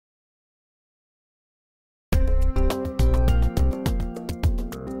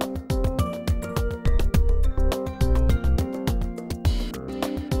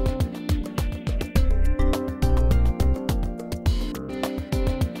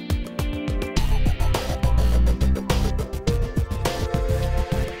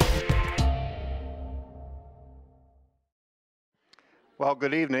Well,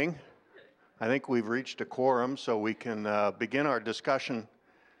 good evening. I think we've reached a quorum, so we can begin our discussion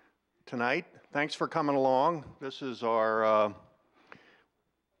tonight. Thanks for coming along. This is our, our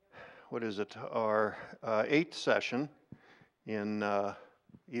 8th session in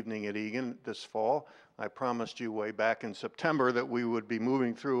Evening at Egan this fall. I promised you way back in September that we would be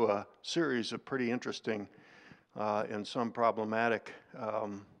moving through a series of pretty interesting and some problematic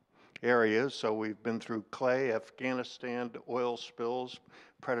areas. So we've been through clay, Afghanistan, oil spills,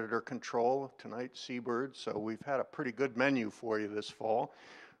 predator control, tonight seabirds. So we've had a pretty good menu for you this fall.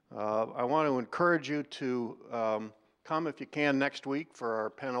 I want to encourage you to come if you can next week for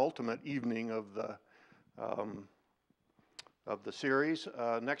our penultimate evening of the series.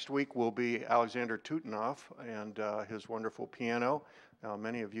 Next week will be Alexander Tutenhoff and his wonderful piano.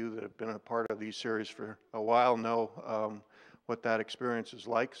 Many of you that have been a part of these series for a while know what that experience is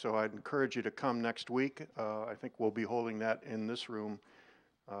like, so I'd encourage you to come next week. I think we'll be holding that in this room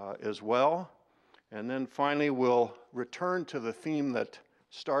as well. And then finally, we'll return to the theme that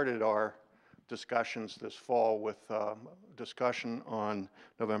started our discussions this fall with discussion on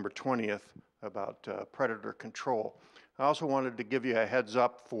November 20th about predator control. I also wanted to give you a heads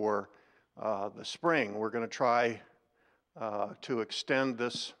up for the spring. We're going to try to extend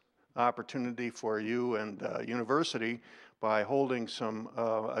this opportunity for you and university by holding some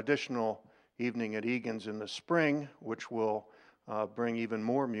additional Evening at Egan's in the spring, which will bring even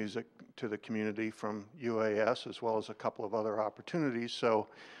more music to the community from UAS, as well as a couple of other opportunities. So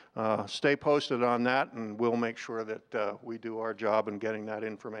stay posted on that, and we'll make sure that we do our job in getting that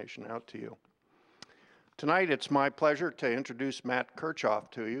information out to you. Tonight, it's my pleasure to introduce Matt Kirchhoff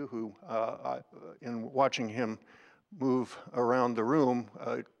to you, who, in watching him move around the room,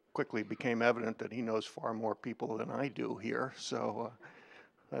 quickly became evident that he knows far more people than I do here. So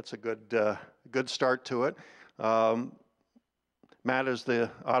that's a good start to it. Matt is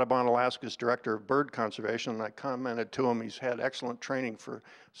the Audubon Alaska's Director of Bird Conservation, and I commented to him he's had excellent training for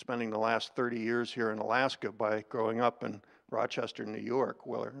spending the last 30 years here in Alaska by growing up in Rochester, New York,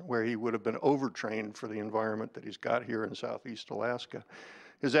 where he would have been overtrained for the environment that he's got here in Southeast Alaska.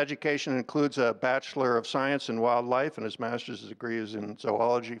 His education includes a Bachelor of Science in Wildlife, and his master's degree is in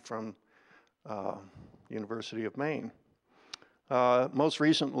zoology from University of Maine. Most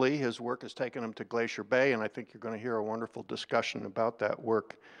recently, his work has taken him to Glacier Bay, and I think you're going to hear a wonderful discussion about that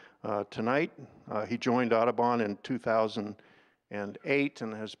work tonight. He joined Audubon in 2008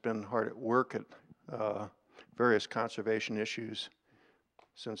 and has been hard at work at various conservation issues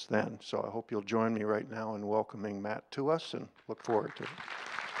since then. So I hope you'll join me right now in welcoming Matt to us, and look forward to it.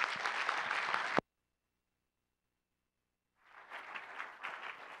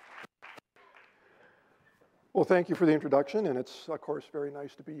 Well, thank you for the introduction, and it's, of course, very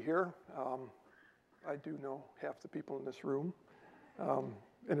nice to be here. I do know half the people in this room,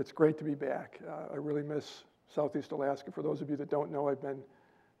 and it's great to be back. I really miss Southeast Alaska. For those of you that don't know, I've been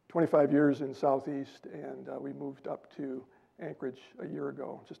 25 years in Southeast, and we moved up to Anchorage a year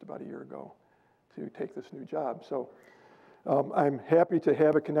ago, just about a year ago, to take this new job. So I'm happy to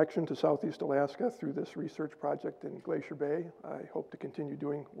have a connection to Southeast Alaska through this research project in Glacier Bay. I hope to continue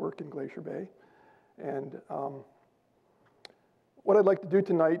doing work in Glacier Bay. And what I'd like to do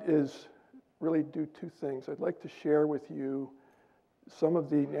tonight is really do two things. I'd like to share with you some of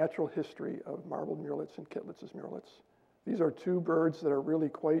the natural history of Marbled Murrelets and Kittlitzs Murrelets. These are two birds that are really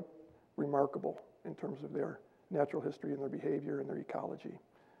quite remarkable in terms of their natural history and their behavior and their ecology.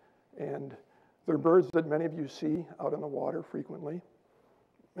 And they're birds that many of you see out on the water frequently,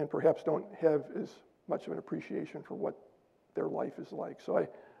 and perhaps don't have as much of an appreciation for what their life is like. So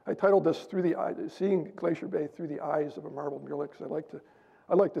I titled this Seeing Glacier Bay Through the Eyes of a Marbled Murrelet, because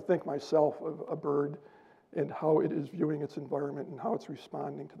I like to think myself of a bird and how it is viewing its environment and how it's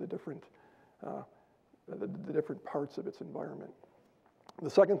responding to the different parts of its environment. The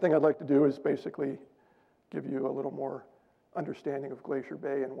second thing I'd like to do is basically give you a little more understanding of Glacier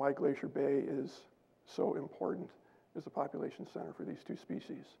Bay and why Glacier Bay is so important as a population center for these two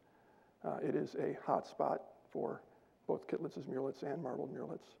species. It is a hot spot for both Kittlitzs Murrelets and Marbled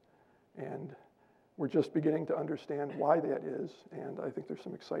Murrelets. And we're just beginning to understand why that is, and I think there's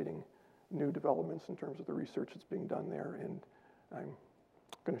some exciting new developments in terms of the research that's being done there, and I'm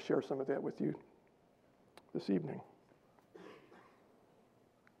going to share some of that with you this evening.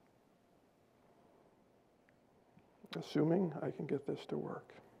 Assuming I can get this to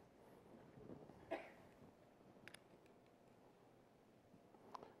work.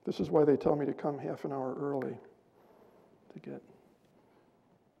 This is why they tell me to come half an hour early to get.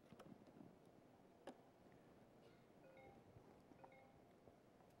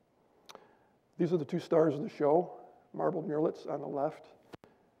 These are the two stars of the show. Marbled Murrelets on the left,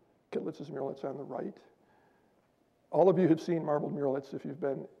 Kittlitzs Murrelets on the right. All of you have seen Marbled Murrelets if you've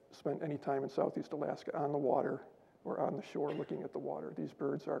spent any time in Southeast Alaska on the water or on the shore looking at the water. These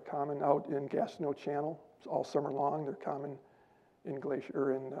birds are common out in Gastineau Channel all summer long. They're common in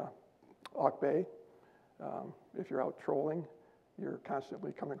Auk Bay. If you're out trolling, you're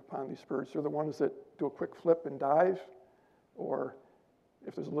constantly coming upon these birds. They're the ones that do a quick flip and dive, or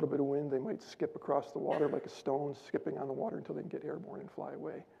if there's a little bit of wind, they might skip across the water like a stone, skipping on the water until they can get airborne and fly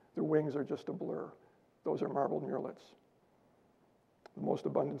away. Their wings are just a blur. Those are Marbled Murrelets, the most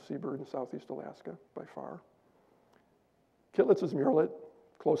abundant seabird in Southeast Alaska by far. Kittlitzs Murrelet,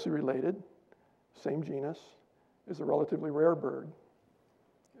 closely related, same genus, is a relatively rare bird,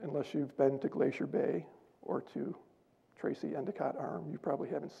 unless you've been to Glacier Bay or to Tracy Endicott Arm. You probably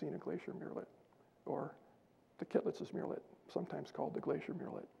haven't seen a Glacier Murrelet, or the Kittlitzs Murrelet, sometimes called the Glacier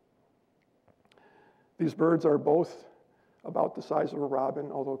Murrelet. These birds are both about the size of a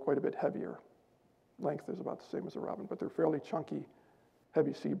robin, although quite a bit heavier. Length is about the same as a robin, but they're fairly chunky,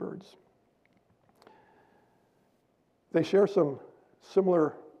 heavy seabirds. They share some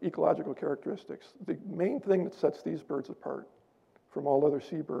similar ecological characteristics. The main thing that sets these birds apart from all other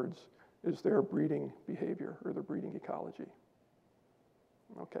seabirds is their breeding behavior, or their breeding ecology.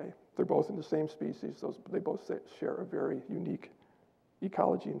 Okay, they're both in the same species. They both share a very unique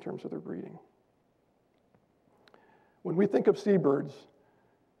ecology in terms of their breeding. When we think of seabirds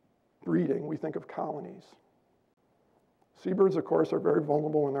breeding, we think of colonies. Seabirds, of course, are very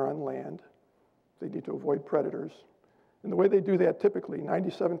vulnerable when they're on land. They need to avoid predators. And the way they do that, typically,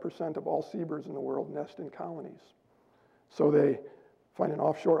 97% of all seabirds in the world nest in colonies. So they find an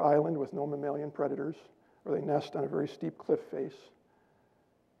offshore island with no mammalian predators, or they nest on a very steep cliff face,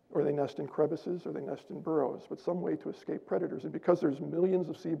 or they nest in crevices, or they nest in burrows, but some way to escape predators. And because there's millions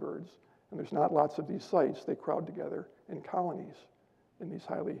of seabirds, and there's not lots of these sites, they crowd together in colonies in these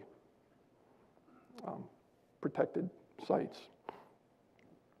highly protected sites.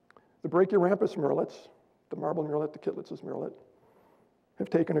 The Brachyrampus Murrelets, the Marbled Murrelet, the Kittlitzs Murrelet, have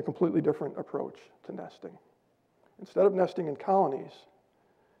taken a completely different approach to nesting. Instead of nesting in colonies,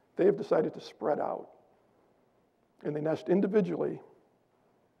 they have decided to spread out. And they nest individually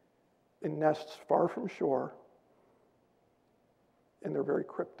in nests far from shore, and they're very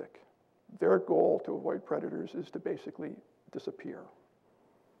cryptic. Their goal to avoid predators is to basically disappear.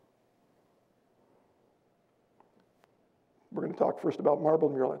 We're going to talk first about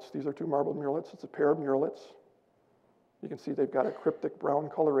Marbled Murrelets. These are two Marbled Murrelets. It's a pair of murrelets. You can see they've got a cryptic brown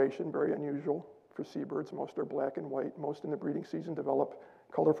coloration, very unusual for seabirds. Most are black and white. Most in the breeding season develop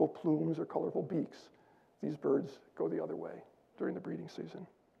colorful plumes or colorful beaks. These birds go the other way during the breeding season.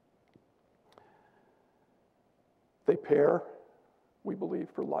 They pair, we believe,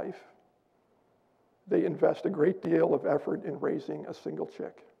 for life. They invest a great deal of effort in raising a single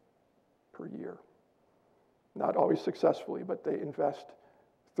chick per year. Not always successfully, but they invest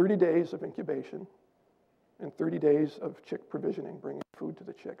 30 days of incubation and 30 days of chick provisioning, bringing food to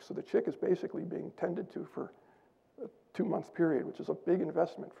the chick. So the chick is basically being tended to for a 2-month period, which is a big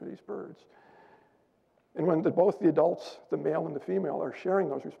investment for these birds. And when both the adults, the male and the female, are sharing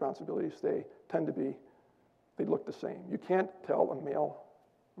those responsibilities, they look the same. You can't tell a male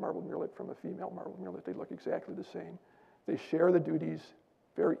Marbled Murrelet from a female Marbled Murrelet. They look exactly the same. They share the duties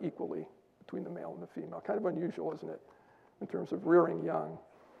very equally between the male and the female. Kind of unusual, isn't it, in terms of rearing young.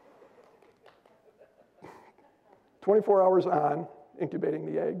 24 hours on,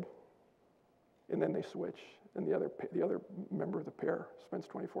 incubating the egg, and then they switch, and the other member of the pair spends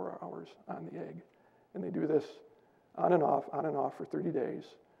 24 hours on the egg. And they do this on and off for 30 days,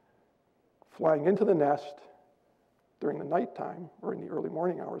 flying into the nest during the nighttime or in the early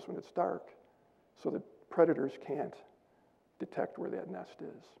morning hours when it's dark, so that predators can't detect where that nest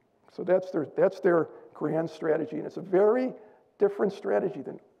is. So that's their grand strategy, and it's a very different strategy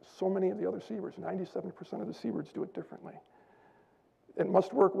than so many of the other seabirds. 97% of the seabirds do it differently. It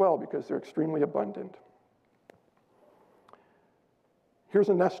must work well because they're extremely abundant. Here's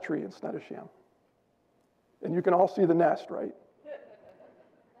a nest tree in Snettisham. And you can all see the nest, right?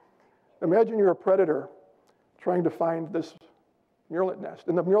 Imagine you're a predator trying to find this murrelet nest.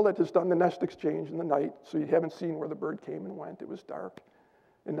 And the murrelet has done the nest exchange in the night, so you haven't seen where the bird came and went. It was dark.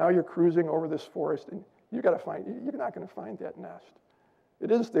 And now you're cruising over this forest, and you're not going to find that nest. It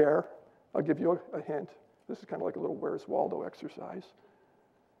is there. I'll give you a hint. This is kind of like a little Where's Waldo exercise.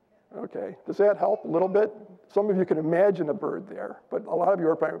 Okay, does that help a little bit? Some of you can imagine a bird there, but a lot of you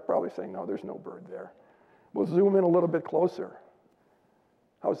are probably saying, no, there's no bird there. We'll zoom in a little bit closer.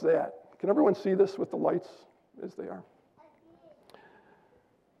 How's that? Can everyone see this with the lights as they are?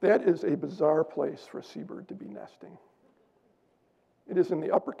 That is a bizarre place for a seabird to be nesting. It is in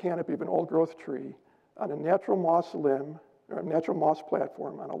the upper canopy of an old growth tree on a natural moss limb, or a natural moss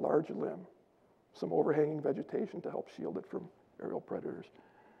platform on a large limb, some overhanging vegetation to help shield it from aerial predators.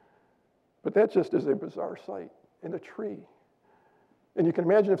 But that just is a bizarre sight in a tree. And you can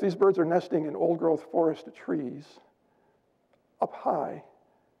imagine if these birds are nesting in old growth forest trees up high,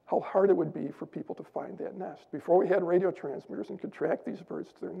 how hard it would be for people to find that nest. Before we had radio transmitters and could track these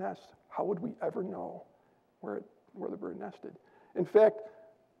birds to their nests, how would we ever know where the bird nested? In fact,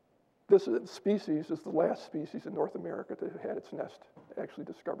 this species is the last species in North America to have had its nest actually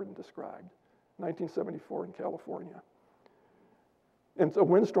discovered and described, 1974 in California. And a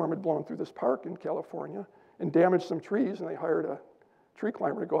windstorm had blown through this park in California and damaged some trees, and they hired a tree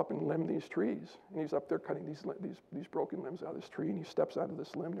climber to go up and limb these trees. And he's up there cutting these broken limbs out of this tree, and he steps onto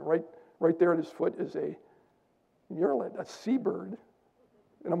this limb, and right there at his foot is a murrelet, a seabird,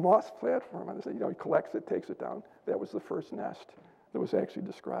 in a moss platform. And he collects it, takes it down. That was the first nest that was actually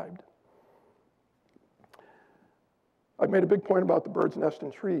described. I've made a big point about the bird's nest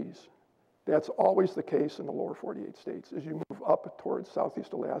in trees. That's always the case in the lower 48 states. As you move up towards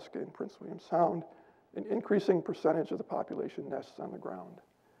southeast Alaska and Prince William Sound, an increasing percentage of the population nests on the ground.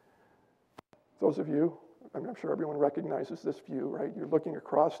 Those of you, I'm sure everyone recognizes this view, right? You're looking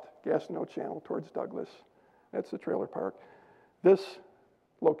across Gastineau Channel towards Douglas. That's the trailer park. This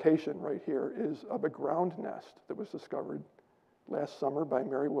location right here is of a ground nest that was discovered last summer by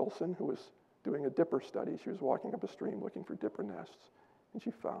Mary Wilson, who was doing a dipper study. She was walking up a stream looking for dipper nests, and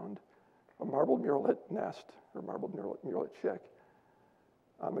she found a marbled murrelet nest, or marbled murrelet chick,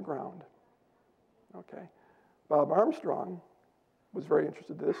 on the ground. Okay. Bob Armstrong was very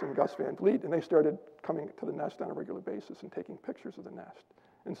interested in this, and Gus Van Vliet, and they started coming to the nest on a regular basis and taking pictures of the nest.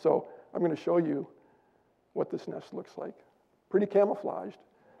 And so I'm going to show you what this nest looks like. Pretty camouflaged.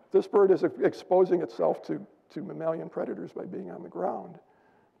 This bird is exposing itself to mammalian predators by being on the ground,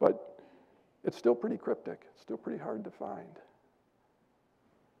 but it's still pretty cryptic. It's still pretty hard to find.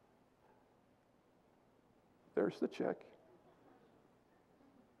 There's the chick.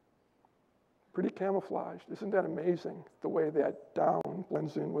 Pretty camouflaged. Isn't that amazing, the way that down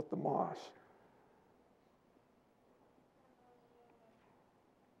blends in with the moss?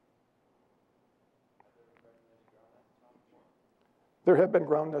 There have been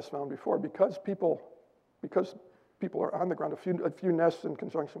ground nests found before because people are on the ground. A few nests in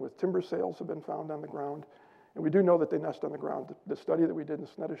conjunction with timber sales have been found on the ground, and we do know that they nest on the ground. The study that we did in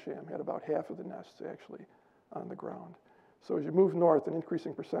Snettisham had about half of the nests actually on the ground. So as you move north, an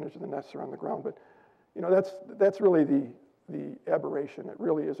increasing percentage of the nests are on the ground, but that's really the aberration. It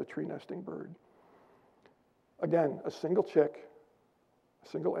really is a tree nesting bird. Again, a single chick, a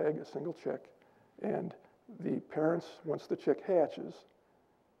single egg, a single chick, and the parents, once the chick hatches,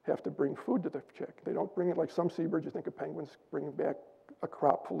 have to bring food to the chick. They don't bring it like some seabirds. You think of penguins bringing back a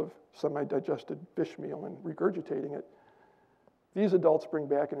crop full of semi-digested fish meal and regurgitating it. These adults bring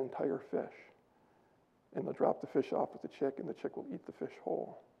back an entire fish, and they'll drop the fish off with the chick, and the chick will eat the fish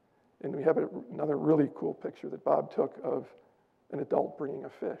whole. And we have another really cool picture that Bob took of an adult bringing a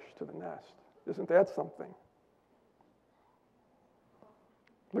fish to the nest. Isn't that something?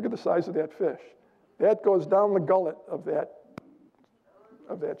 Look at the size of that fish. That goes down the gullet of that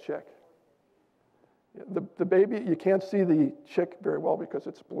chick. The baby, you can't see the chick very well because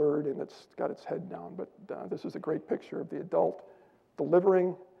it's blurred and it's got its head down, but this is a great picture of the adult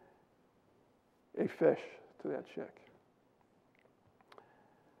delivering a fish to that chick.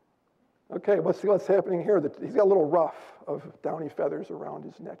 Okay, let's see what's happening here. He's got a little ruff of downy feathers around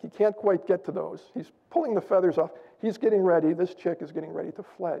his neck. He can't quite get to those. He's pulling the feathers off. He's getting ready. This chick is getting ready to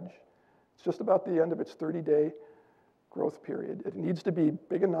fledge. It's just about the end of its 30-day growth period. It needs to be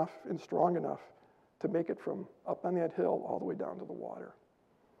big enough and strong enough to make it from up on that hill all the way down to the water.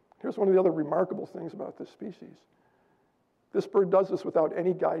 Here's one of the other remarkable things about this species. This bird does this without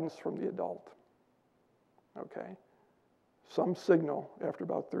any guidance from the adult. Okay? Some signal after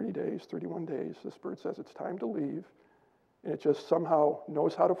about 30 days, 31 days, this bird says it's time to leave, and it just somehow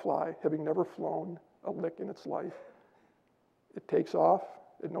knows how to fly, having never flown a lick in its life. It takes off.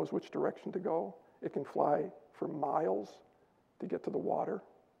 It knows which direction to go. It can fly for miles to get to the water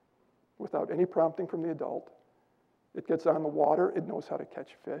without any prompting from the adult. It gets on the water. It knows how to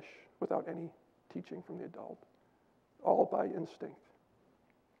catch fish without any teaching from the adult, all by instinct.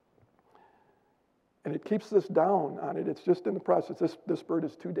 And it keeps this down on it. It's just in the process. This bird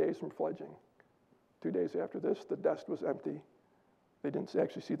is 2 days from fledging. 2 days after this, the nest was empty. They didn't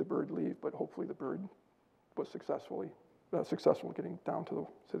actually see the bird leave, but hopefully the bird was successful in getting down to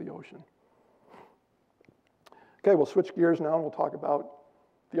the ocean. Okay, we'll switch gears now and we'll talk about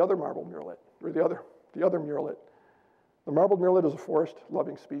the other marbled murrelet, or the other murrelet. The marbled murrelet is a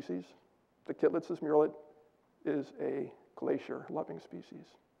forest-loving species. The Kittlitzs Murrelet is a glacier-loving species.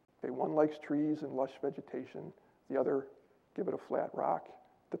 Okay, one likes trees and lush vegetation. The other, give it a flat rock,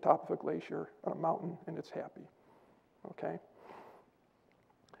 the top of a glacier on a mountain, and it's happy. Okay?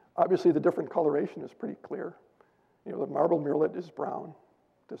 Obviously, the different coloration is pretty clear. You know, the marbled murrelet is brown.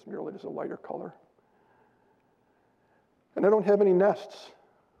 This murrelet is a lighter color. And I don't have any nests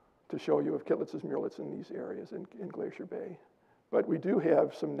to show you of Kittlitzs Murrelets in these areas in Glacier Bay. But we do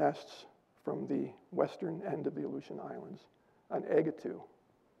have some nests from the western end of the Aleutian Islands on Agatu.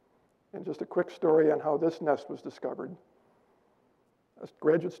 And just a quick story on how this nest was discovered. A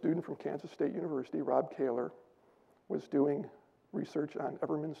graduate student from Kansas State University, Rob Kaler, was doing research on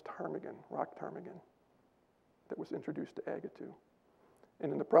Everman's ptarmigan, rock ptarmigan, that was introduced to Agatu.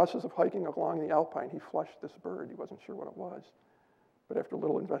 And in the process of hiking along the alpine, he flushed this bird. He wasn't sure what it was. But after a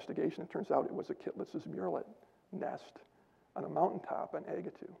little investigation, it turns out it was a Kittlitzs Murrelet nest on a mountaintop on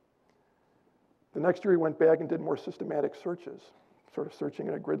Agatu. The next year, he went back and did more systematic searches, sort of searching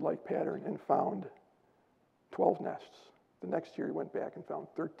in a grid-like pattern, and found 12 nests. The next year, he went back and found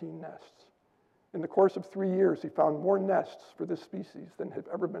 13 nests. In the course of 3 years, he found more nests for this species than have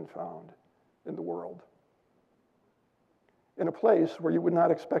ever been found in the world. In a place where you would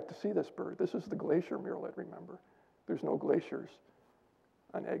not expect to see this bird. This is the Glacier Murrelet, remember. There's no glaciers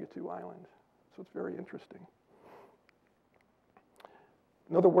on Agatu Island, so it's very interesting.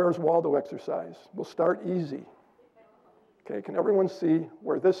 Another Where's Waldo exercise. We'll start easy. Okay, can everyone see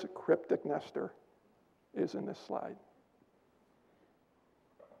where this cryptic nester is in this slide?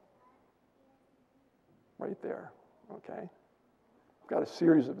 Right there, okay? I've got a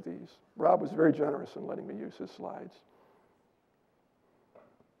series of these. Rob was very generous in letting me use his slides.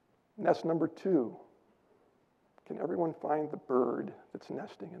 Nest number 2. Can everyone find the bird that's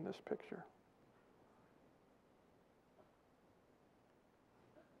nesting in this picture?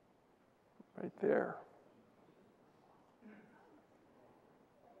 Right there.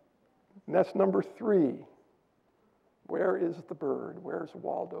 Nest number 3. Where is the bird? Where's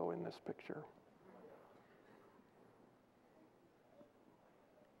Waldo in this picture?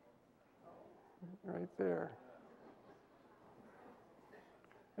 Right there.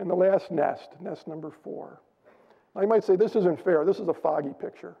 And the last nest, nest number 4. Now you might say, this isn't fair. This is a foggy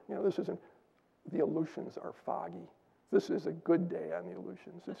picture. You know, this isn't, the Aleutians are foggy. This is a good day on the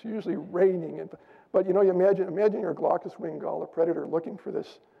Aleutians. It's usually raining. But you know, you imagine you're a glaucous winged gull, a predator looking for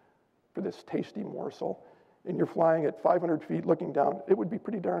this tasty morsel, and you're flying at 500 feet looking down. It would be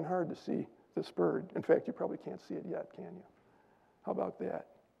pretty darn hard to see this bird. In fact, you probably can't see it yet, can you? How about that?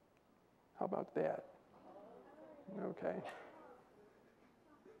 How about that? Okay.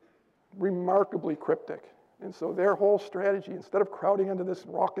 Remarkably cryptic. And so their whole strategy, instead of crowding into this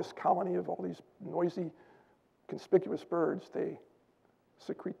raucous colony of all these noisy, conspicuous birds, they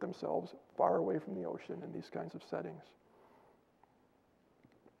secrete themselves far away from the ocean in these kinds of settings.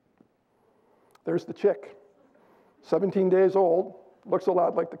 There's the chick, 17 days old, looks a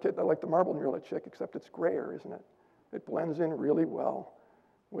lot like the marbled murrelet chick, except it's grayer, isn't it? It blends in really well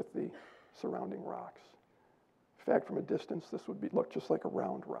with the surrounding rocks. In fact, from a distance, this would look just like a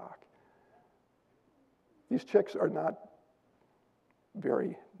round rock. These chicks are not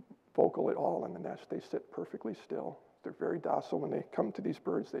very vocal at all in the nest. They sit perfectly still. They're very docile. When they come to these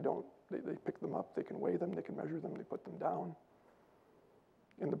birds, they pick them up, they can weigh them, they can measure them, they put them down.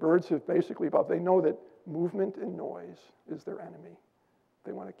 And the birds have basically evolved. They know that movement and noise is their enemy.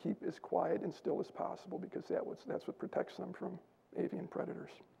 They want to keep as quiet and still as possible because that's what protects them from avian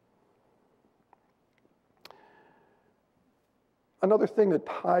predators. Another thing that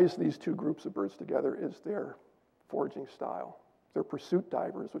ties these two groups of birds together is their foraging style. They're pursuit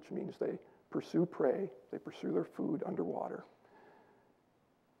divers, which means they pursue prey, they pursue their food underwater.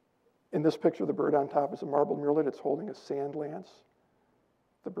 In this picture, the bird on top is a marbled murrelet. It's holding a sand lance.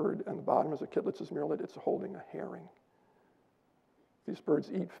 The bird on the bottom is a Kittlitzs Murrelet. It's holding a herring. These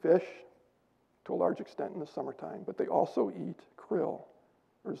birds eat fish to a large extent in the summertime, but they also eat krill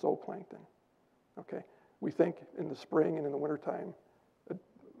or zooplankton. Okay? We think in the spring and in the wintertime,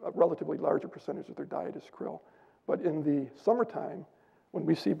 a relatively larger percentage of their diet is krill. But in the summertime, when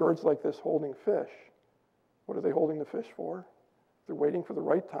we see birds like this holding fish, what are they holding the fish for? They're waiting for the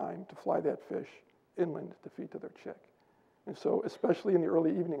right time to fly that fish inland to feed to their chick. And so, especially in the early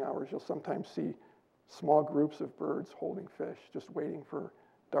evening hours, you'll sometimes see small groups of birds holding fish, just waiting for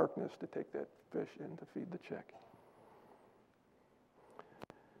darkness to take that fish in to feed the chick.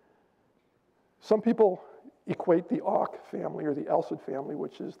 Some people equate the auk family or the alcid family,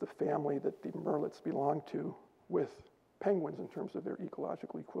 which is the family that the murrelets belong to, with penguins in terms of their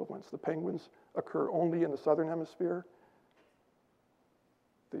ecological equivalence. The penguins occur only in the southern hemisphere.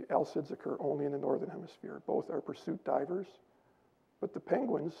 The alcids occur only in the northern hemisphere. Both are pursuit divers, but the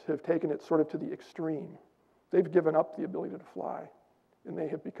penguins have taken it sort of to the extreme. They've given up the ability to fly, and they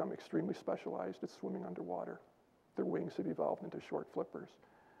have become extremely specialized at swimming underwater. Their wings have evolved into short flippers.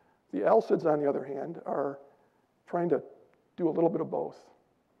 The alcids, on the other hand, are trying to do a little bit of both.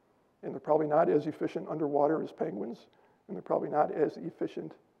 And they're probably not as efficient underwater as penguins, and they're probably not as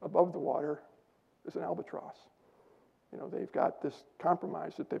efficient above the water as an albatross. You know, they've got this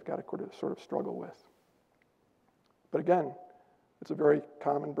compromise that they've got to sort of struggle with. But again, it's a very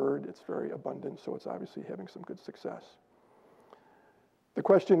common bird. It's very abundant, so it's obviously having some good success. The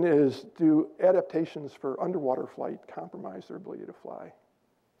question is, do adaptations for underwater flight compromise their ability to fly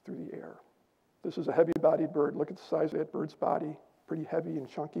through the air? This is a heavy-bodied bird. Look at the size of that bird's body, pretty heavy and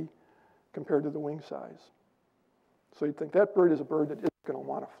chunky compared to the wing size. So you'd think that bird is a bird that isn't going to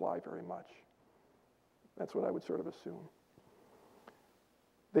want to fly very much. That's what I would sort of assume.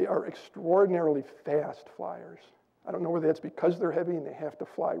 They are extraordinarily fast flyers. I don't know whether that's because they're heavy and they have to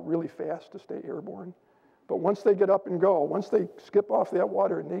fly really fast to stay airborne. But once they get up and go, once they skip off that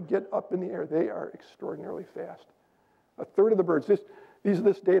water and they get up in the air, they are extraordinarily fast. A third of the birds,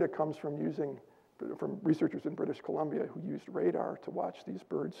 this data comes from researchers in British Columbia who used radar to watch these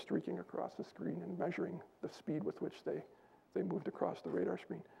birds streaking across the screen and measuring the speed with which they moved across the radar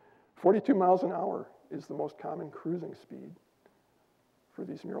screen. 42 miles an hour is the most common cruising speed for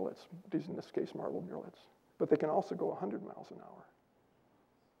these murrelets, in this case, marbled murrelets. But they can also go 100 miles an hour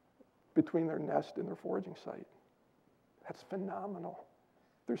between their nest and their foraging site. That's phenomenal.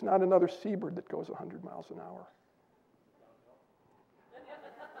 There's not another seabird that goes 100 miles an hour.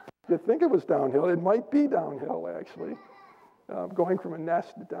 You'd think it was downhill. It might be downhill, actually. Going from a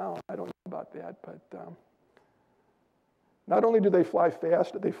nest down, I don't know about that, but not only do they fly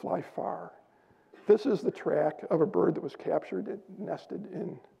fast, they fly far. This is the track of a bird that was captured and nested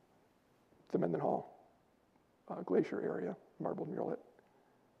in the Mendenhall Glacier area, Marbled Murrelet.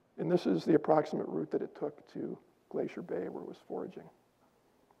 And this is the approximate route that it took to Glacier Bay where it was foraging.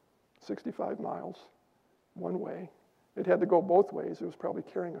 65 miles, one way. It had to go both ways. It was probably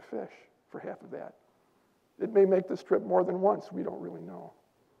carrying a fish for half of that. It may make this trip more than once, we don't really know.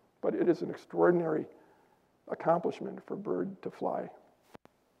 But it is an extraordinary accomplishment for a bird to fly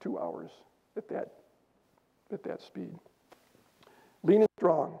 2 hours at that speed. Lean and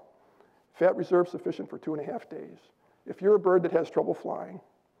strong. Fat reserve sufficient for 2.5 days. If you're a bird that has trouble flying,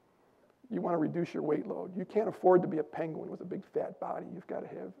 you want to reduce your weight load. You can't afford to be a penguin with a big fat body. You've got to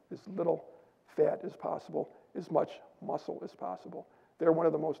have as little fat as possible, as much muscle as possible. They're one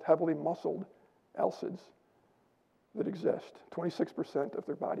of the most heavily muscled alcids that exist. 26% of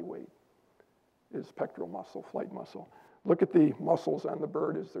their body weight is pectoral muscle, flight muscle. Look at the muscles on the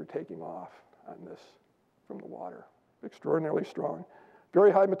bird as they're taking off on this from the water. Extraordinarily strong.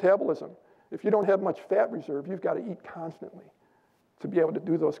 Very high metabolism. If you don't have much fat reserve, you've got to eat constantly to be able to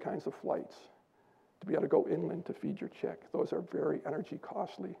do those kinds of flights, to be able to go inland to feed your chick. Those are very energy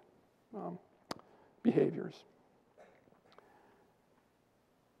costly behaviors.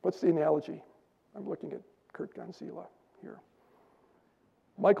 What's the analogy? I'm looking at Kurt Gonzila here.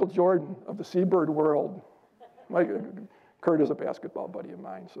 Michael Jordan of the seabird world. Kurt is a basketball buddy of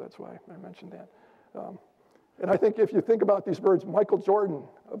mine, so that's why I mentioned that. And I think if you think about these birds, Michael Jordan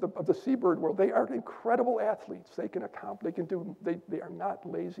of the seabird world, they are incredible athletes. They are not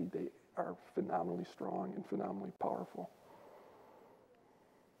lazy. They are phenomenally strong and phenomenally powerful.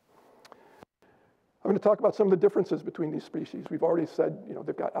 I'm going to talk about some of the differences between these species. We've already said,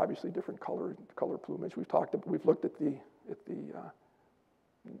 they've got obviously different color plumage. We've looked at the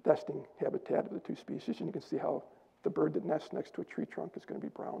nesting habitat of the two species, and you can see how the bird that nests next to a tree trunk is going to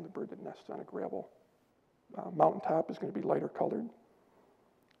be brown. The bird that nests on a gravel mountaintop is going to be lighter colored.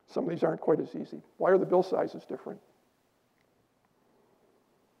 Some of these aren't quite as easy. Why are the bill sizes different?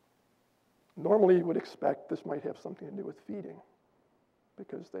 Normally, you would expect this might have something to do with feeding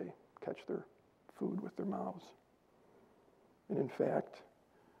because they catch their food with their mouths. And in fact,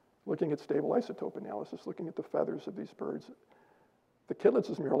 looking at stable isotope analysis, looking at the feathers of these birds, the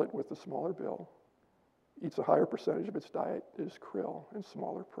Kittlitzs Murrelet with the smaller bill eats a higher percentage of its diet is krill and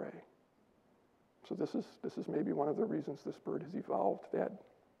smaller prey. So this is maybe one of the reasons this bird has evolved that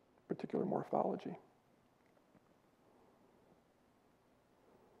particular morphology.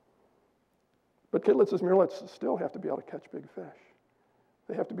 But Kittlitzs Murrelets still have to be able to catch big fish.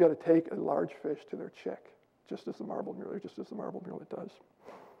 They have to be able to take a large fish to their chick, just as the marbled murrelet does.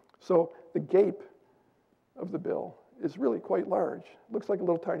 So the gape of the bill is really quite large. Looks like a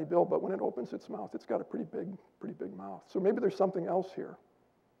little tiny bill, but when it opens its mouth, it's got a pretty big mouth. So maybe there's something else here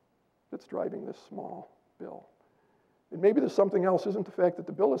that's driving this small bill. And maybe there's something else, isn't the fact that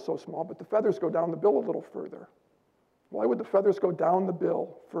the bill is so small, but the feathers go down the bill a little further. Why would the feathers go down the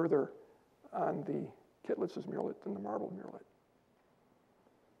bill further on the Kittlitzs Murrelet than the Marbled Murrelet?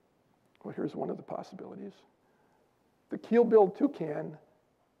 Well, here's one of the possibilities. The keel-billed toucan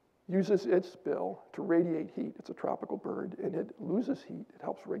uses its bill to radiate heat. It's a tropical bird, and it loses heat. It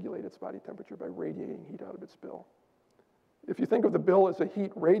helps regulate its body temperature by radiating heat out of its bill. If you think of the bill as a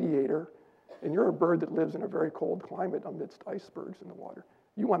heat radiator, and you're a bird that lives in a very cold climate amidst icebergs in the water,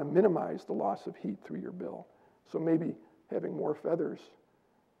 you want to minimize the loss of heat through your bill. So maybe having more feathers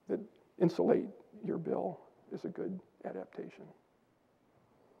that insulate your bill is a good adaptation.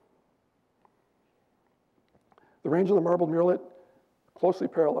 The range of the Marbled Murrelet closely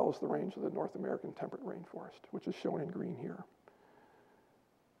parallels the range of the North American temperate rainforest, which is shown in green here.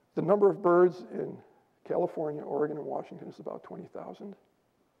 The number of birds in California, Oregon, and Washington is about 20,000.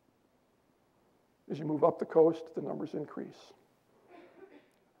 As you move up the coast, the numbers increase.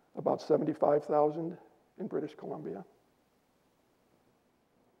 About 75,000 in British Columbia.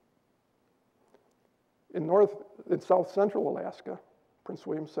 In south central Alaska, Prince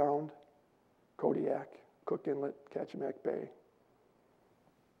William Sound, Kodiak, Cook Inlet, Kachemak Bay,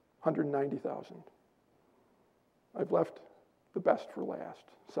 190,000. I've left the best for last,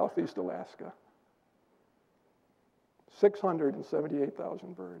 Southeast Alaska,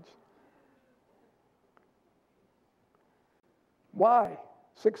 678,000 birds. Why?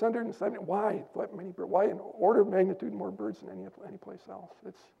 670, why that many birds? Why an order of magnitude more birds than any place else?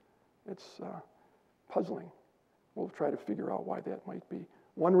 It's puzzling. We'll try to figure out why that might be.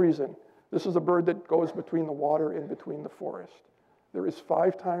 One reason, this is a bird that goes between the water and between the forest. There is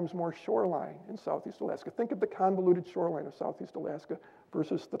 5 times more shoreline in Southeast Alaska. Think of the convoluted shoreline of Southeast Alaska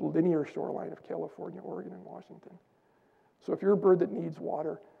versus the linear shoreline of California, Oregon, and Washington. So if you're a bird that needs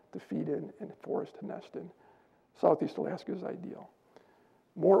water to feed in and forest to nest in, Southeast Alaska is ideal.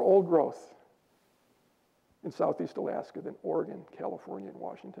 More old growth in Southeast Alaska than Oregon, California, and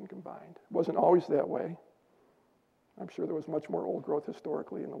Washington combined. It wasn't always that way. I'm sure there was much more old growth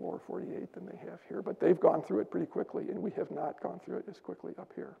historically in the lower 48 than they have here, but they've gone through it pretty quickly, and we have not gone through it as quickly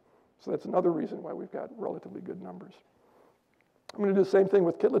up here. So that's another reason why we've got relatively good numbers. I'm going to do the same thing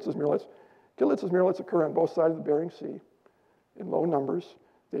with Kittlitzs Murrelets. Kittlitzs Murrelets occur on both sides of the Bering Sea in low numbers.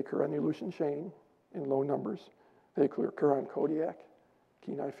 They occur on the Aleutian Chain in low numbers. They occur on Kodiak,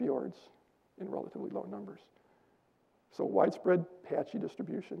 Kenai fjords in relatively low numbers. So widespread patchy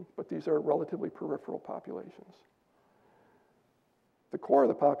distribution, but these are relatively peripheral populations. The core of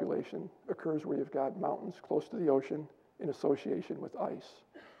the population occurs where you've got mountains close to the ocean in association with ice.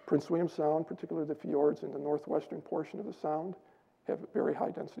 Prince William Sound, particularly the fjords in the northwestern portion of the sound, have very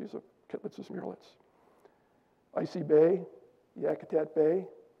high densities of Kittlitzs Murrelets. Icy Bay, Yakutat Bay,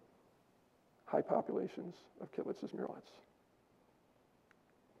 high populations of Kittlitzs Murrelets.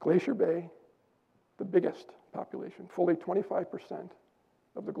 Glacier Bay, the biggest population, fully 25%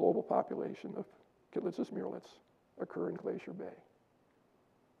 of the global population of Kittlitzs Murrelets occur in Glacier Bay.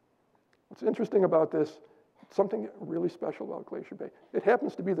 What's interesting about this, something really special about Glacier Bay, it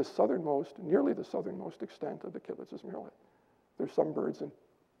happens to be the southernmost, nearly the southernmost extent of the Kittlitzs Murrelet. There's some birds in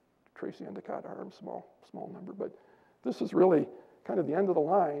Tracy Endicott Arm, small number, but this is really kind of the end of the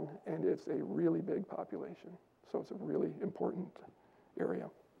line, and it's a really big population. So it's a really important area.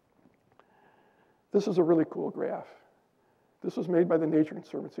 This is a really cool graph. This was made by the Nature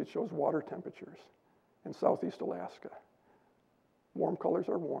Conservancy. It shows water temperatures in Southeast Alaska. Warm colors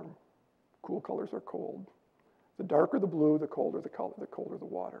are warm. Cool colors are cold. The darker the blue, the colder the color, the colder the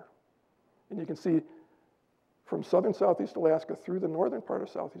water. And you can see from southern Southeast Alaska through the northern part of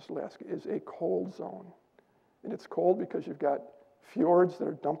Southeast Alaska is a cold zone. And it's cold because you've got fjords that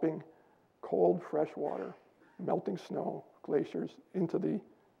are dumping cold, fresh water, melting snow, glaciers into the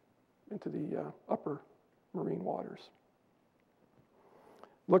upper marine waters.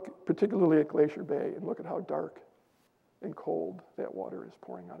 Look particularly at Glacier Bay and look at how dark and cold that water is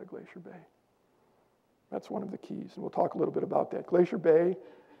pouring out of Glacier Bay. That's one of the keys, and we'll talk a little bit about that. Glacier Bay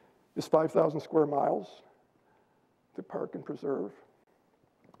is 5,000 square miles to park and preserve,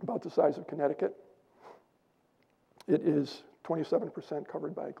 about the size of Connecticut. It is 27%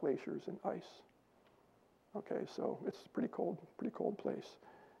 covered by glaciers and ice. Okay, so it's a pretty cold place.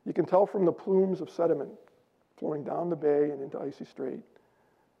 You can tell from the plumes of sediment flowing down the bay and into Icy Strait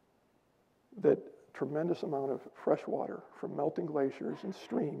that tremendous amount of fresh water from melting glaciers and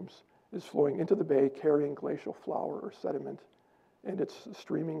streams is flowing into the bay carrying glacial flour or sediment, and it's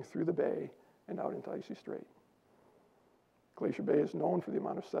streaming through the bay and out into Icy Strait. Glacier Bay is known for the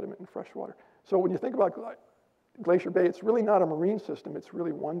amount of sediment and fresh water. So when you think about Glacier Bay, it's really not a marine system, it's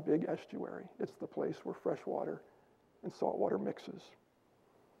really one big estuary. It's the place where fresh water and salt water mixes.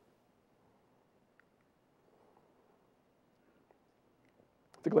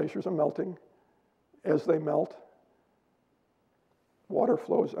 The glaciers are melting. As they melt, water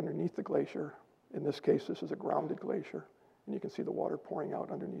flows underneath the glacier. In this case, this is a grounded glacier, and you can see the water pouring out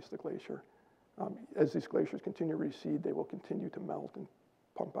underneath the glacier. As these glaciers continue to recede, they will continue to melt and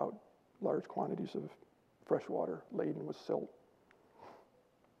pump out large quantities of fresh water laden with silt.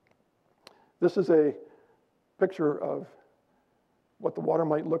 This is a picture of what the water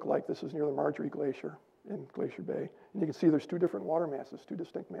might look like. This is near the Marjorie Glacier in Glacier Bay. And you can see there's two different water masses, two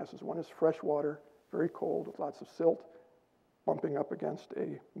distinct masses. One is fresh water, very cold with lots of silt, bumping up against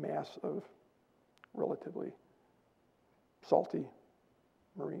a mass of relatively salty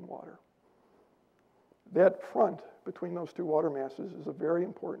marine water. That front between those two water masses is a very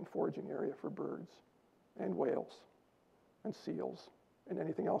important foraging area for birds and whales and seals and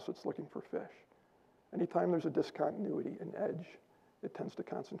anything else that's looking for fish. Anytime there's a discontinuity, an edge, it tends to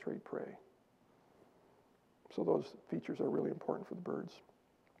concentrate prey. So those features are really important for the birds.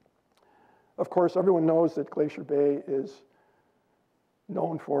 Of course, everyone knows that Glacier Bay is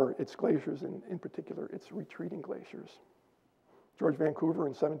known for its glaciers, and in particular, its retreating glaciers. George Vancouver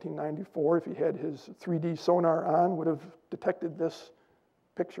in 1794, if he had his 3D sonar on, would have detected this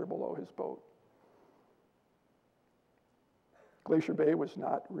picture below his boat. Glacier Bay was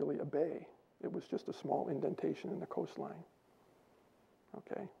not really a bay. It was just a small indentation in the coastline.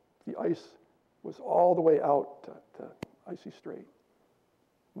 Okay, the ice was all the way out to Icy Strait,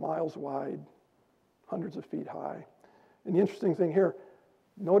 miles wide, hundreds of feet high. And the interesting thing here,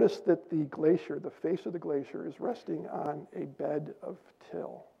 notice that the glacier, the face of the glacier, is resting on a bed of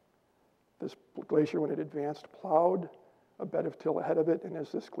till. This glacier, when it advanced, plowed a bed of till ahead of it, and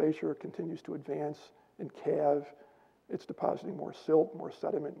as this glacier continues to advance and calve, it's depositing more silt, more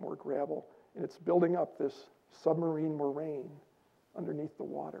sediment, more gravel, and it's building up this submarine moraine underneath the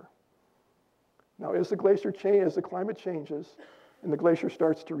water. Now, as the glacier changes, as the climate changes, and the glacier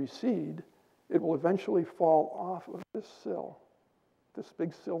starts to recede, it will eventually fall off of this sill, this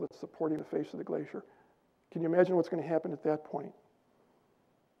big sill that's supporting the face of the glacier. Can you imagine what's going to happen at that point?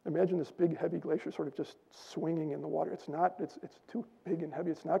 Imagine this big, heavy glacier sort of just swinging in the water. It's too big and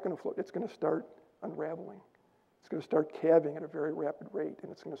heavy. It's not going to float. It's going to start unraveling. It's going to start calving at a very rapid rate,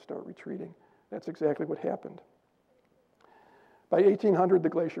 and it's going to start retreating. That's exactly what happened. By 1800, the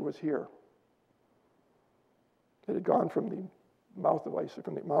glacier was here. It had gone from the mouth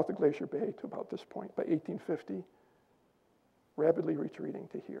of Glacier Bay to about this point. By 1850, rapidly retreating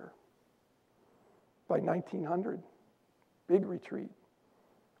to here. By 1900, big retreat,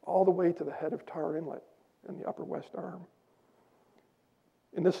 all the way to the head of Tar Inlet in the upper west arm.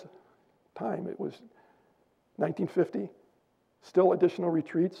 In this time, it was 1950, still additional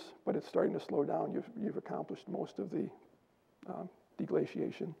retreats, but it's starting to slow down. You've accomplished most of the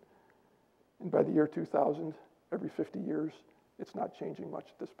deglaciation. And by the year 2000, every 50 years, it's not changing much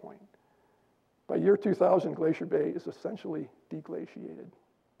at this point. By year 2000, Glacier Bay is essentially deglaciated.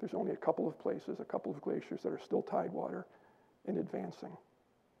 There's only a couple of places, a couple of glaciers that are still tidewater and advancing.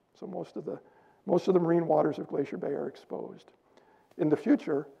 So most of the marine waters of Glacier Bay are exposed. In the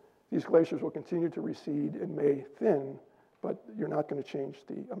future, these glaciers will continue to recede and may thin, but you're not going to change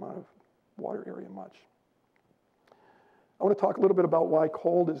the amount of water area much. I want to talk a little bit about why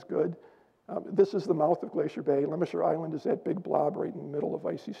cold is good. This is the mouth of Glacier Bay. Lemisher Island is that big blob right in the middle of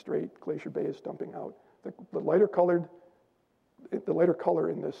Icy Strait. Glacier Bay is dumping out. The lighter color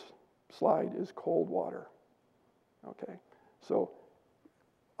in this slide is cold water. Okay, so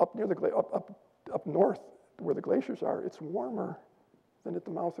up near up north where the glaciers are, it's warmer than at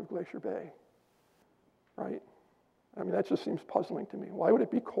the mouth of Glacier Bay, right? I mean, that just seems puzzling to me. Why would it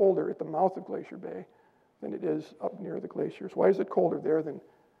be colder at the mouth of Glacier Bay than it is up near the glaciers? Why is it colder there than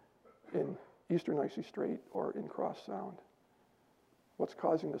in eastern Icy Strait or in Cross Sound? What's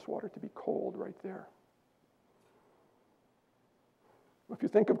causing this water to be cold right there? If you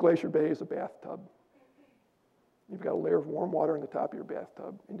think of Glacier Bay as a bathtub, you've got a layer of warm water in the top of your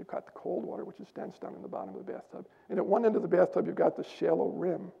bathtub, and you've got the cold water, which is dense down in the bottom of the bathtub. And at one end of the bathtub, you've got the shallow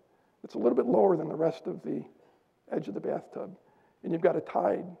rim. It's a little bit lower than the rest of the edge of the bathtub. And you've got a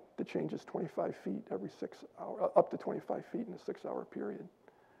tide that changes 25 feet every 6 hours, up to 25 feet in a 6-hour period.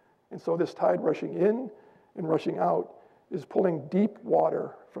 And so this tide rushing in and rushing out is pulling deep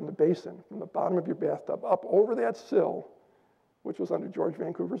water from the basin, from the bottom of your bathtub, up over that sill, which was under George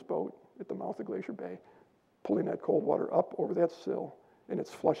Vancouver's boat at the mouth of Glacier Bay, pulling that cold water up over that sill, and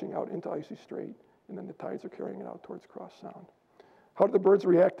it's flushing out into Icy Strait and then the tides are carrying it out towards Cross Sound. How do the birds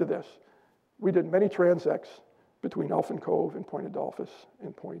react to this? We did many transects between Elfin Cove and Point Adolphus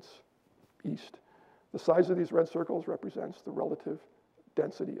and points east. The size of these red circles represents the relative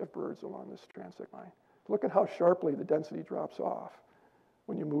density of birds along this transect line. Look at how sharply the density drops off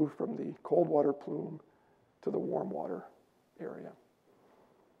when you move from the cold water plume to the warm water area.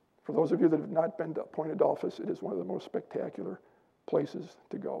 For those of you that have not been to Point Adolphus, it is one of the most spectacular places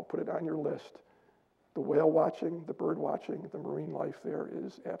to go. Put it on your list. The whale watching, the bird watching, the marine life there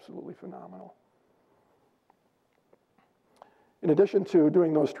is absolutely phenomenal. In addition to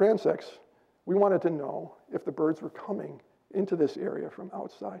doing those transects, we wanted to know if the birds were coming into this area from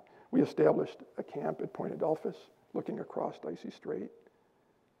outside. We established a camp at Point Adolphus, looking across Dicey Strait.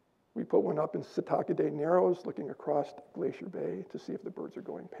 We put one up in Setaukeday Narrows, looking across Glacier Bay to see if the birds are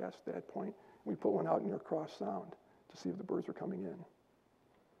going past that point. We put one out near Cross Sound to see if the birds are coming in.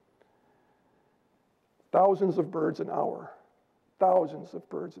 Thousands of birds an hour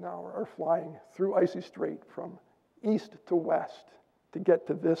are flying through Icy Strait from east to west to get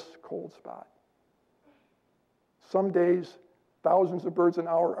to this cold spot. Some days, thousands of birds an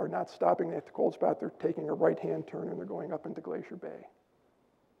hour are not stopping at the cold spot. They're taking a right-hand turn and they're going up into Glacier Bay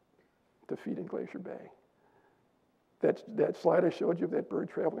to feed in Glacier Bay. That slide I showed you of that bird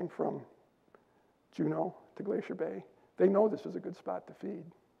traveling from Juneau to Glacier Bay, they know this is a good spot to feed.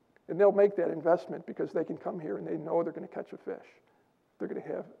 And they'll make that investment because they can come here and they know they're going to catch a fish. They're going to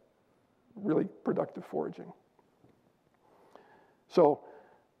have really productive foraging. So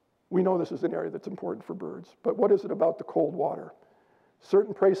we know this is an area that's important for birds. But what is it about the cold water?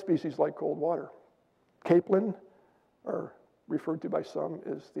 Certain prey species like cold water. Capelin are referred to by some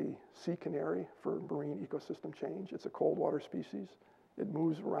as the sea canary for marine ecosystem change. It's a cold water species. It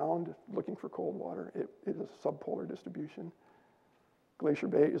moves around looking for cold water. It is a subpolar distribution. Glacier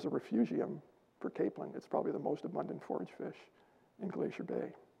Bay is a refugium for capelin. It's probably the most abundant forage fish in Glacier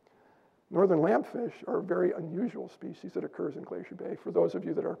Bay. Northern lampfish are a very unusual species that occurs in Glacier Bay. For those of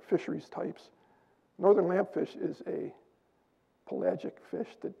you that are fisheries types, northern lampfish is a pelagic fish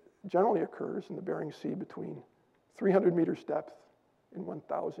that generally occurs in the Bering Sea between 300 meters depth and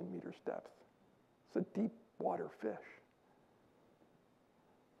 1,000 meters depth. It's a deep water fish.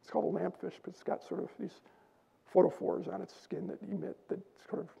 It's called a lampfish, but it's got sort of these photophores on its skin that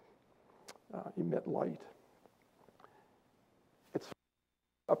emit light. It's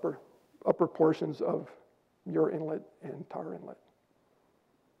upper portions of Muir Inlet and Tar Inlet.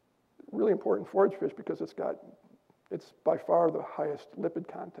 Really important forage fish because it's by far the highest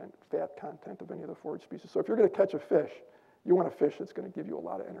lipid content, fat content of any of the forage species. So if you're going to catch a fish, you want a fish that's going to give you a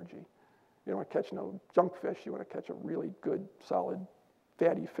lot of energy. You don't want to catch no junk fish. You want to catch a really good, solid,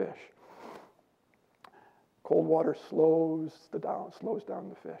 fatty fish. Cold water slows down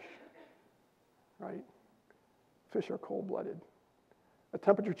the fish, right? Fish are cold-blooded. A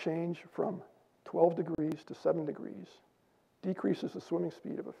temperature change from 12 degrees to 7 degrees decreases the swimming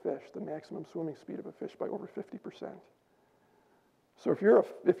speed of a fish, the maximum swimming speed of a fish, by over 50%. So if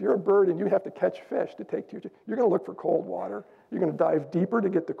you're a bird and you have to catch fish to take to you're going to look for cold water. You're going to dive deeper to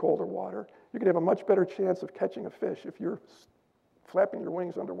get the colder water. You're going to have a much better chance of catching a fish if you're flapping your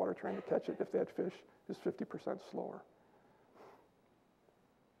wings underwater trying to catch it if that fish is 50% slower.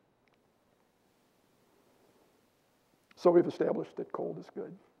 So we've established that cold is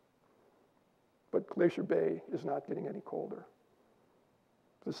good. But Glacier Bay is not getting any colder.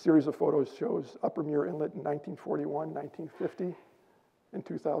 This series of photos shows Upper Muir Inlet in 1941, 1950, and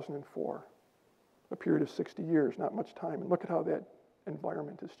 2004. A period of 60 years, not much time. And look at how that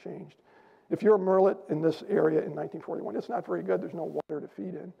environment has changed. If you're a murrelet in this area in 1941, it's not very good. There's no water to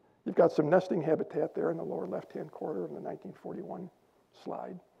feed in. You've got some nesting habitat there in the lower left-hand corner of the 1941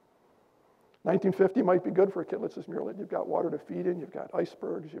 slide. 1950 might be good for a Kittlitzs Murrelet. You've got water to feed in. You've got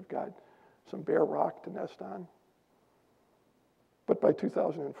icebergs. You've got some bare rock to nest on. But by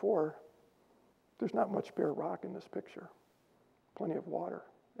 2004, there's not much bare rock in this picture. Plenty of water.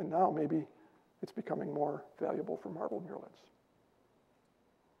 And now maybe it's becoming more valuable for marbled murrelets.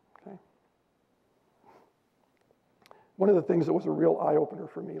 Okay. One of the things that was a real eye-opener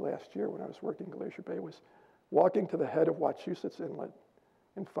for me last year when I was working in Glacier Bay was walking to the head of Wachusett's Inlet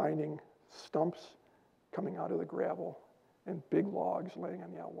and finding stumps coming out of the gravel and big logs laying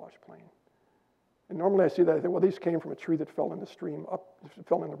on the outwash plain. And normally I see that, I think, well, these came from a tree that fell in the stream,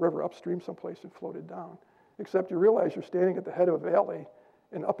 fell in the river upstream someplace and floated down. Except you realize you're standing at the head of a valley,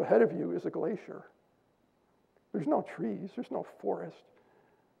 and up ahead of you is a glacier. There's no trees, there's no forest.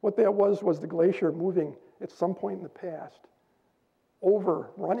 What that was the glacier moving at some point in the past,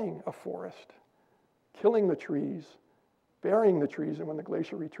 overrunning a forest, killing the trees, burying the trees, and when the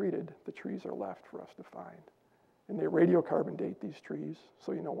glacier retreated, the trees are left for us to find. And they radiocarbon date these trees,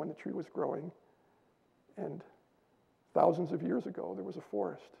 so you know when the tree was growing. And thousands of years ago, there was a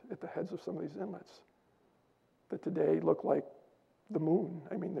forest at the heads of some of these inlets that today look like the moon.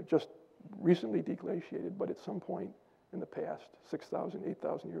 I mean, they're just recently deglaciated, but at some point in the past, 6,000,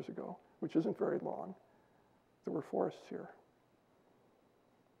 8,000 years ago, which isn't very long, there were forests here.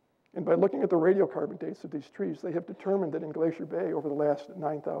 And by looking at the radiocarbon dates of these trees, they have determined that in Glacier Bay over the last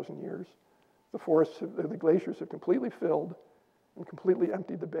 9,000 years, the glaciers have completely filled and completely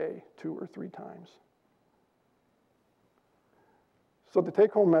emptied the bay 2 or 3 times. So the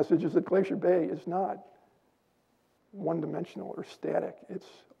take-home message is that Glacier Bay is not one-dimensional or static. It's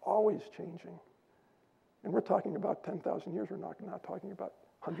always changing. And we're talking about 10,000 years. We're not talking about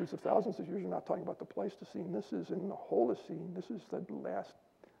hundreds of thousands of years. We're not talking about the Pleistocene. This is in the Holocene. This is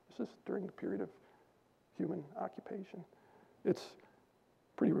during the period of human occupation. It's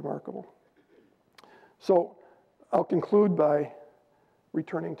pretty remarkable. So I'll conclude by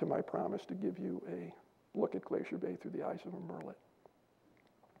returning to my promise to give you a look at Glacier Bay through the eyes of a murrelet.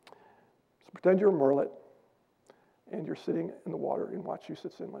 So pretend you're a murrelet and you're sitting in the water in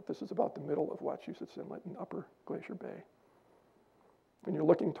Wachusett Inlet. This is about the middle of Wachusett Inlet in upper Glacier Bay. And you're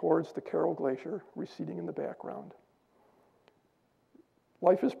looking towards the Carroll Glacier receding in the background.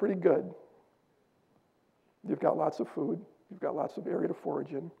 Life is pretty good. You've got lots of food. You've got lots of area to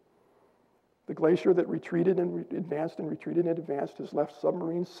forage in. The glacier that retreated and advanced and retreated and advanced has left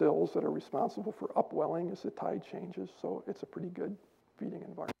submarine sills that are responsible for upwelling as the tide changes, so it's a pretty good feeding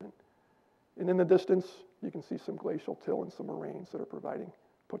environment. And in the distance, you can see some glacial till and some moraines that are providing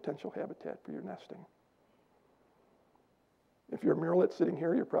potential habitat for your nesting. If you're a murrelet sitting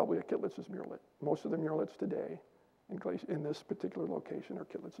here, you're probably a Kittlitzs Murrelet. Most of the murrelets today in this particular location are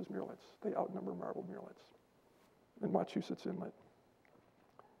Kittlitzs Murrelets. They outnumber Marbled Murrelets in Wachusett Inlet.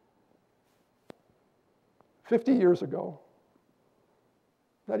 50 years ago,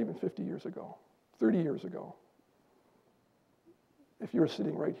 not even 50 years ago, 30 years ago, if you were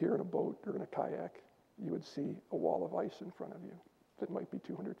sitting right here in a boat or in a kayak, you would see a wall of ice in front of you that might be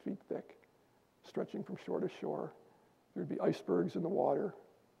 200 feet thick, stretching from shore to shore. There'd be icebergs in the water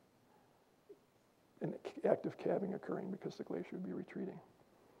and active calving occurring because the glacier would be retreating.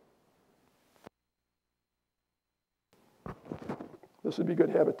 This would be good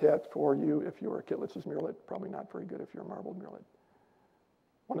habitat for you if you were a Kittlitzs Murrelet, probably not very good if you're a Marbled Murrelet.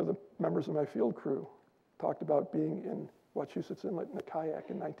 One of the members of my field crew talked about being in Wachusett Inlet in a kayak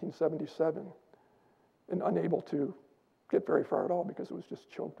in 1977 and unable to get very far at all because it was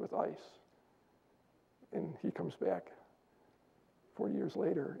just choked with ice. And he comes back 40 years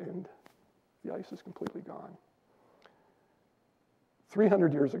later and the ice is completely gone.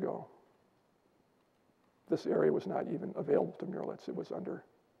 300 years ago, this area was not even available to murrelets. It was under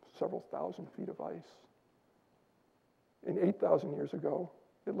several thousand feet of ice. And 8,000 years ago,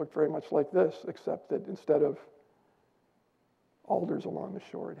 it looked very much like this, except that instead of alders along the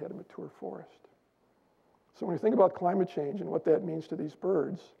shore, it had a mature forest. So when you think about climate change and what that means to these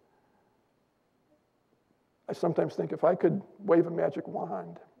birds, I sometimes think if I could wave a magic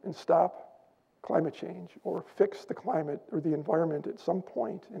wand and stop climate change or fix the climate or the environment at some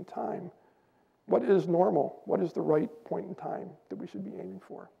point in time, what is normal? What is the right point in time that we should be aiming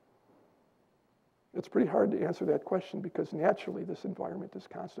for? It's pretty hard to answer that question because naturally this environment is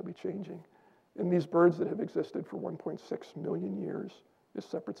constantly changing. And these birds that have existed for 1.6 million years as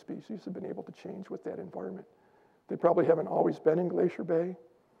separate species have been able to change with that environment. They probably haven't always been in Glacier Bay,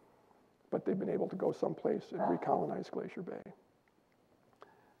 but they've been able to go someplace and recolonize Glacier Bay.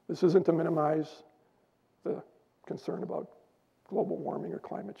 This isn't to minimize the concern about global warming or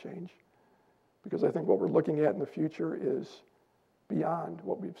climate change, because I think what we're looking at in the future is beyond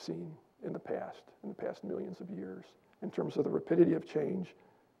what we've seen in the past millions of years, in terms of the rapidity of change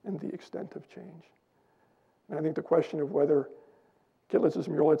and the extent of change. And I think the question of whether Kittlitzs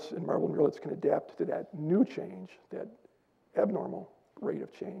Murrelets and Marbled Murrelets can adapt to that new change, that abnormal rate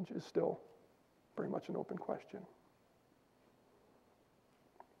of change, is still very much an open question.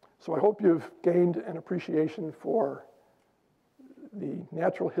 So I hope you've gained an appreciation for the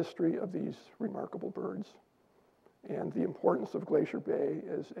natural history of these remarkable birds and the importance of Glacier Bay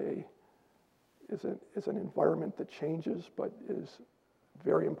as an environment that changes but is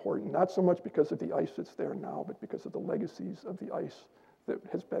very important, not so much because of the ice that's there now, but because of the legacies of the ice that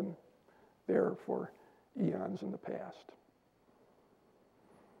has been there for eons in the past.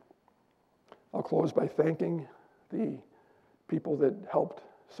 I'll close by thanking the people that helped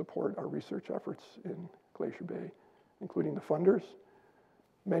support our research efforts in Glacier Bay, including the funders,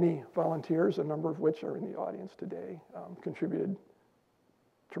 Many volunteers, a number of which are in the audience today, contributed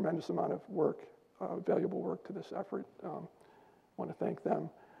tremendous amount of work, valuable work to this effort. I want to thank them.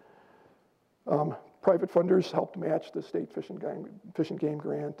 Private funders helped match the state Fish and Game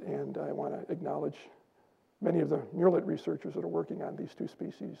grant, and I want to acknowledge many of the murrelet researchers that are working on these two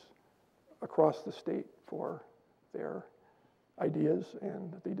species across the state for their ideas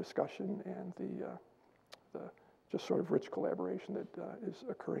and the discussion and the just sort of rich collaboration that is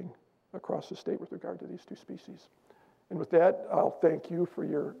occurring across the state with regard to these two species. And with that, I'll thank you for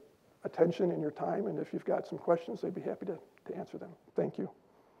your attention and your time, and if you've got some questions, I'd be happy to answer them. Thank you.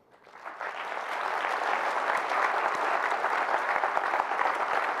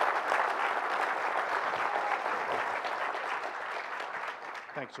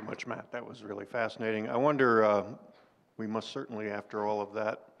 Thanks so much, Matt. That was really fascinating. I wonder, we must certainly, after all of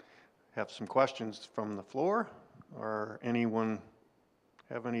that, have some questions from the floor, or anyone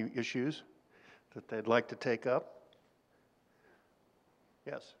have any issues that they'd like to take up?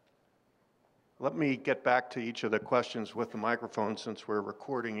 Yes. Let me get back to each of the questions with the microphone, since we're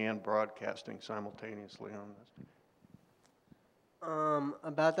recording and broadcasting simultaneously on this.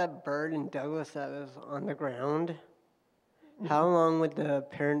 About that bird in Douglas that was on the ground, how long would the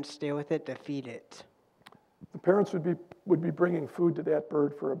parents stay with it to feed it? The parents would be bringing food to that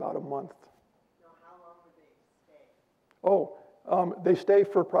bird for about a month. No, how long would they stay? They stay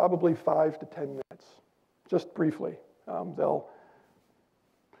for probably 5 to 10 minutes, just briefly.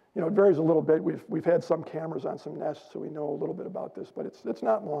 It varies a little bit. We've had some cameras on some nests, so we know a little bit about this, but it's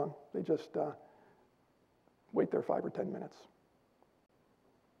not long. They just wait there 5 or 10 minutes.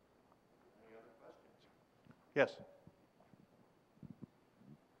 Any other questions? Yes.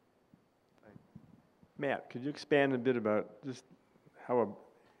 Matt, could you expand a bit about just how,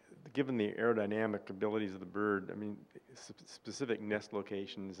 given the aerodynamic abilities of the bird, I mean, specific nest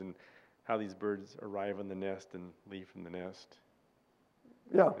locations and how these birds arrive on the nest and leave from the nest?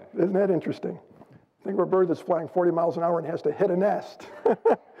 Yeah, isn't that interesting? Think of a bird that's flying 40 miles an hour and has to hit a nest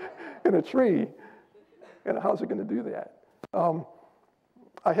in a tree. And how's it going to do that?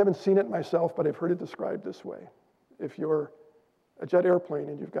 I haven't seen it myself, but I've heard it described this way. If you're a jet airplane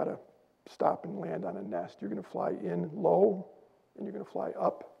and you've got to stop and land on a nest, you're going to fly in low, and you're going to fly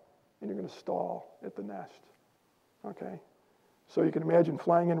up, and you're going to stall at the nest. Okay? So you can imagine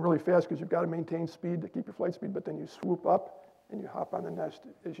flying in really fast because you've got to maintain speed to keep your flight speed, but then you swoop up and you hop on the nest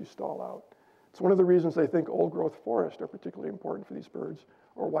as you stall out. It's one of the reasons they think old-growth forests are particularly important for these birds,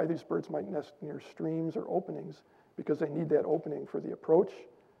 or why these birds might nest near streams or openings, because they need that opening for the approach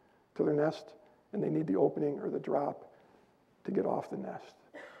to their nest, and they need the opening or the drop to get off the nest.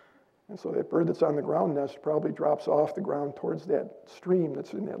 And so that bird that's on the ground nest probably drops off the ground towards that stream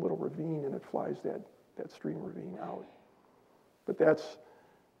that's in that little ravine, and it flies that stream ravine out. But that's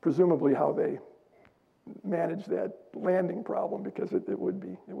presumably how they manage that landing problem, because it would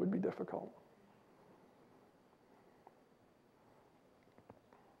be difficult.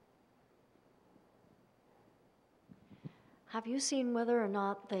 Have you seen whether or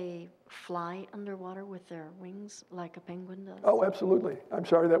not they fly underwater with their wings like a penguin does? Oh, absolutely. I'm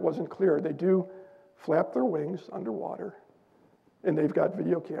sorry that wasn't clear. They do flap their wings underwater, and they've got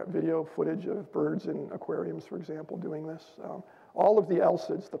video footage of birds in aquariums, for example, doing this. All of the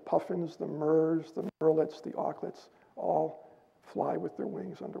elsids, the puffins, the murres, the murrelets, the auklets, all fly with their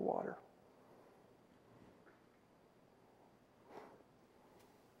wings underwater.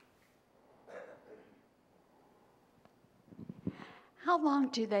 How long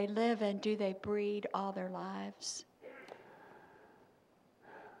do they live, and do they breed all their lives?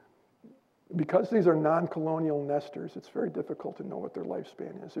 Because these are non-colonial nesters, it's very difficult to know what their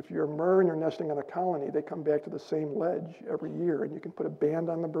lifespan is. If you're a murre and you're nesting on a colony, they come back to the same ledge every year, and you can put a band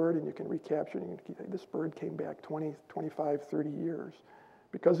on the bird and you can recapture it, and you can say, this bird came back 20, 25, 30 years.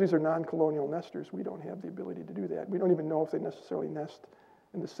 Because these are non-colonial nesters, we don't have the ability to do that. We don't even know if they necessarily nest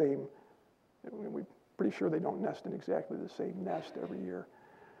in the same, we're pretty sure they don't nest in exactly the same nest every year.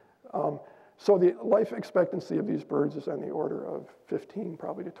 So the life expectancy of these birds is on the order of 15,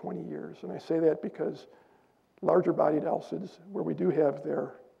 probably to 20 years. And I say that because larger bodied elsids, where we do have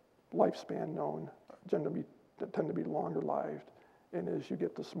their lifespan known, tend to be longer lived. And as you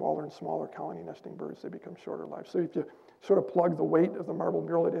get to smaller and smaller colony nesting birds, they become shorter lived. So if you sort of plug the weight of the marbled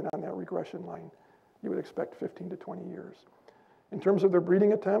murrelet in on that regression line, you would expect 15 to 20 years. In terms of their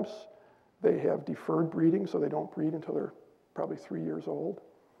breeding attempts, they have deferred breeding, so they don't breed until they're probably 3 years old.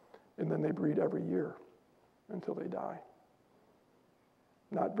 And then they breed every year until they die.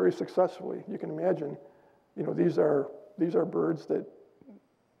 Not very successfully. You can imagine, these are birds that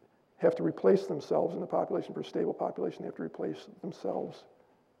have to replace themselves in the population. For a stable population, they have to replace themselves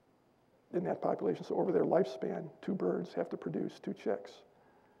in that population. So over their lifespan, 2 birds have to produce 2 chicks.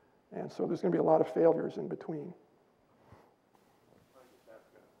 And so there's going to be a lot of failures in between.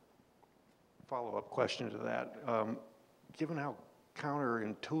 Follow-up question to that. Given how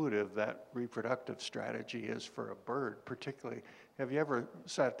counterintuitive that reproductive strategy is for a bird, particularly, have you ever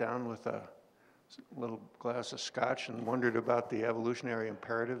sat down with a little glass of scotch and wondered about the evolutionary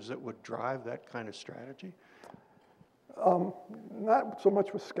imperatives that would drive that kind of strategy? Not so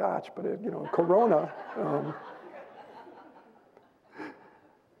much with scotch, but Corona.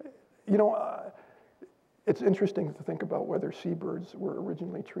 It's interesting to think about whether seabirds were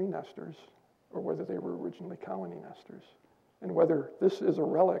originally tree nesters or whether they were originally colony nesters, and whether this is a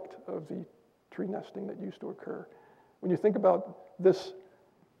relic of the tree nesting that used to occur. When you think about this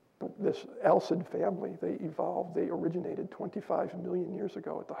alcid family, they originated 25 million years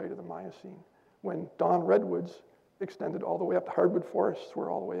ago at the height of the Miocene, when dawn redwoods extended all the way up. The hardwood forests were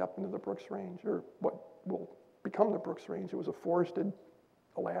all the way up into the Brooks Range, or what will become the Brooks Range. It was a forested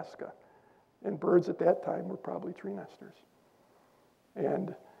Alaska. And birds at that time were probably tree nesters.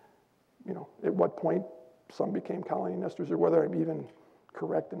 And, at what point some became colony nesters, or whether I'm even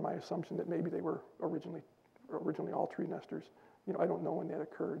correct in my assumption that maybe they were originally all tree nesters, I don't know when that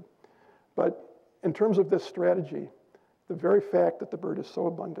occurred. But in terms of this strategy, the very fact that the bird is so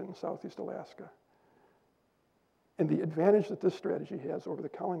abundant in Southeast Alaska, and the advantage that this strategy has over the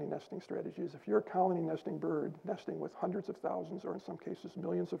colony nesting strategy is if you're a colony nesting bird nesting with hundreds of thousands, or in some cases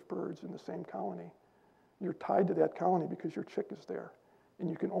millions of birds in the same colony, you're tied to that colony because your chick is there, and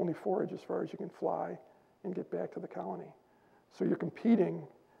you can only forage as far as you can fly and get back to the colony. So you're competing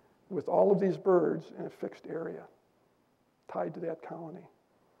with all of these birds in a fixed area, tied to that colony.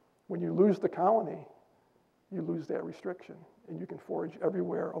 When you lose the colony, you lose that restriction, and you can forage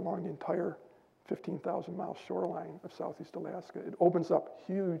everywhere along the entire 15,000-mile shoreline of Southeast Alaska. It opens up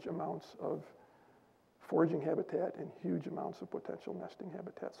huge amounts of foraging habitat and huge amounts of potential nesting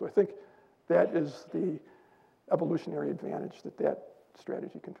habitat. So I think that is the evolutionary advantage that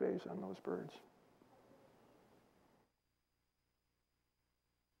strategy conveys on those birds.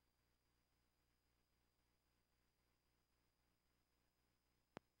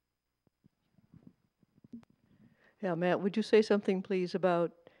 Yeah, Matt, would you say something, please,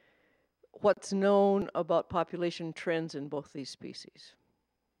 about what's known about population trends in both these species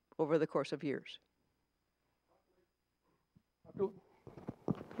over the course of years?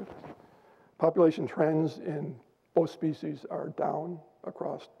 Population trends in both species are down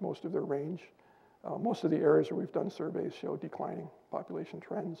across most of their range. Most of the areas where we've done surveys show declining population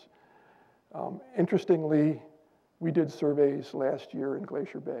trends. Interestingly, we did surveys last year in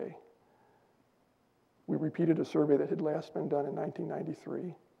Glacier Bay. We repeated a survey that had last been done in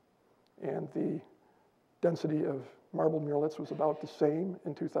 1993, and the density of marbled murrelets was about the same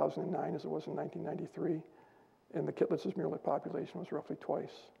in 2009 as it was in 1993, and the Kittlitzs Murrelet population was roughly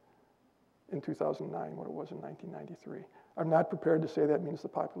twice in 2009 what it was in 1993. I'm not prepared to say that means the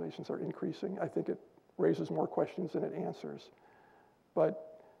populations are increasing. I think it raises more questions than it answers.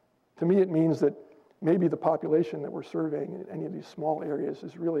 But to me, it means that maybe the population that we're surveying in any of these small areas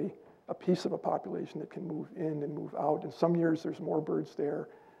is really a piece of a population that can move in and move out. In some years, there's more birds there.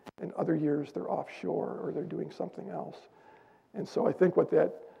 In other years, they're offshore or they're doing something else. And so I think what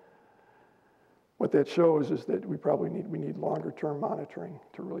that shows is that we need longer term monitoring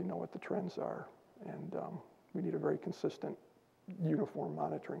to really know what the trends are. And we need a very consistent, uniform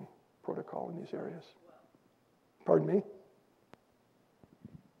monitoring protocol in these areas. Pardon me?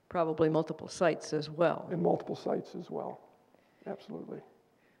 Probably multiple sites as well. In multiple sites as well, absolutely.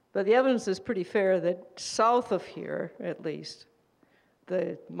 But the evidence is pretty fair that south of here, at least,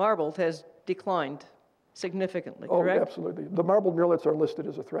 the marbled has declined significally, correct? Oh, absolutely. The marbled murrelets are listed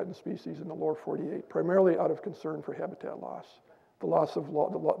as a threatened species in the lower 48, primarily out of concern for habitat loss. The loss of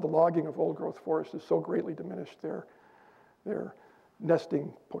the logging of old-growth forest has so greatly diminished their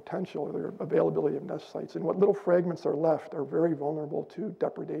nesting potential, or their availability of nest sites. And what little fragments are left are very vulnerable to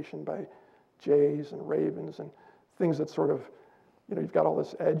depredation by jays and ravens and things that sort of, you've got all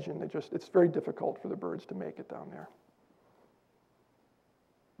this edge, and it's very difficult for the birds to make it down there.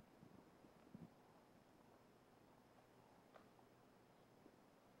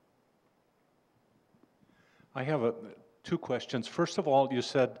 I have two questions. First of all, you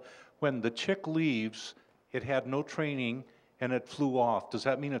said when the chick leaves, it had no training and it flew off. Does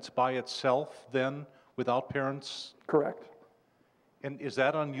that mean it's by itself then, without parents? Correct. And is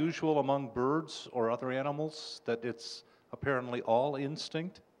that unusual among birds or other animals, that it's apparently all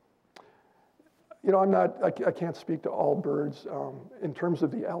instinct? I can't speak to all birds. In terms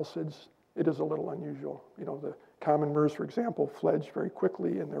of the alcids, it is a little unusual. The common murres, for example, fledge very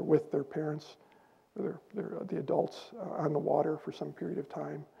quickly, and they're with their parents, or the adults on the water for some period of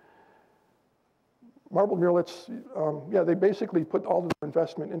time. Marbled murrelets, yeah, they basically put all their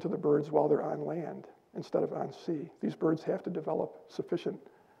investment into the birds while they're on land instead of on sea. These birds have to develop sufficient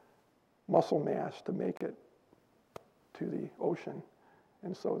muscle mass to make it to the ocean.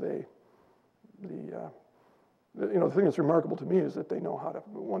 And so the thing that's remarkable to me is that they know how to,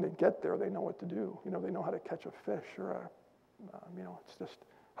 when they get there, they know what to do. They know how to catch a fish or it's just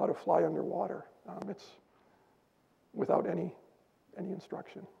how to fly underwater. It's without any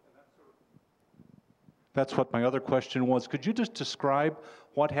instruction. That's what my other question was. Could you just describe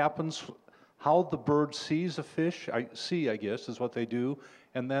what happens, how the bird sees a fish? I guess, is what they do,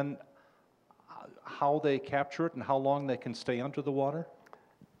 and then how they capture it and how long they can stay under the water?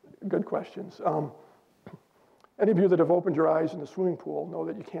 Good questions. Any of you that have opened your eyes in the swimming pool know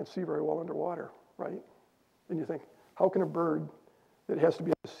that you can't see very well underwater, right? And you think, how can a bird that has to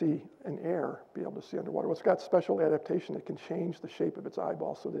be able to see in air be able to see underwater? Well, it's got special adaptation that can change the shape of its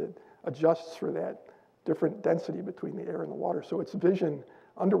eyeball so that it adjusts for that different density between the air and the water. So its vision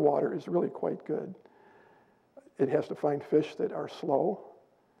underwater is really quite good. It has to find fish that are slow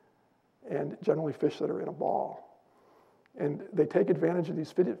and generally fish that are in a ball. And they take advantage of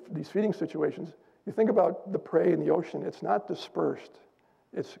these feeding situations. You think about the prey in the ocean, it's not dispersed,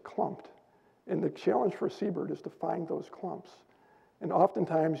 it's clumped. And the challenge for a seabird is to find those clumps. And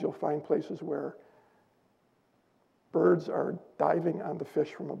oftentimes you'll find places where birds are diving on the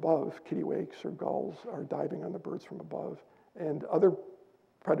fish from above. Kittiwakes or gulls are diving on the birds from above. And other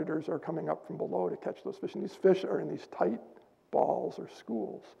predators are coming up from below to catch those fish. And these fish are in these tight balls or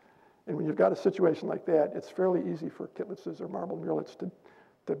schools. And when you've got a situation like that, it's fairly easy for Kittlitzs or marbled murrelets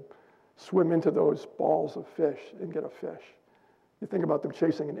to swim into those balls of fish and get a fish. You think about them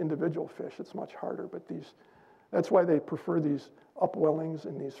chasing an individual fish, it's much harder, but that's why they prefer these upwellings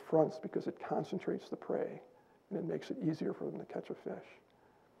and these fronts, because it concentrates the prey and it makes it easier for them to catch a fish.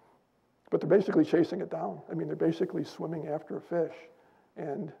 But they're basically chasing it down. I mean, they're basically swimming after a fish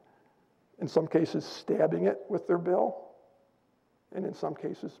and in some cases stabbing it with their bill, and in some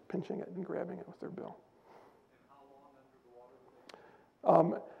cases pinching it and grabbing it with their bill. And how long under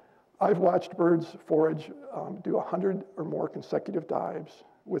the water? I've watched birds forage, do 100 or more consecutive dives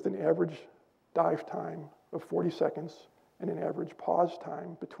with an average dive time of 40 seconds and an average pause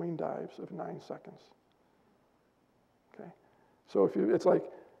time between dives of 9 seconds. Okay, so it's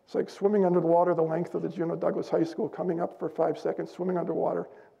like swimming under the water the length of the Juneau Douglas High School, coming up for 5 seconds, swimming underwater.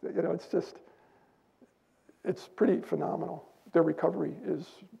 It's pretty phenomenal. Their recovery is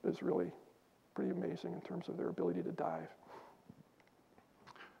really pretty amazing in terms of their ability to dive.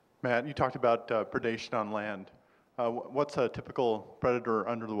 Matt, you talked about predation on land. What's a typical predator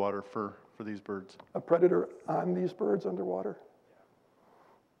under the water for these birds? A predator on these birds underwater?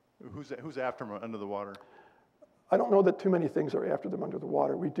 Who's after them under the water? I don't know that too many things are after them under the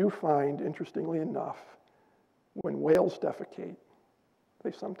water. We do find, interestingly enough, when whales defecate,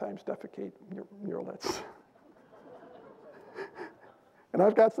 they sometimes defecate murrelets. And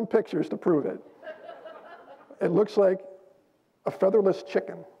I've got some pictures to prove it. It looks like a featherless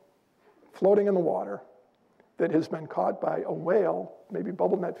chicken floating in the water that has been caught by a whale, maybe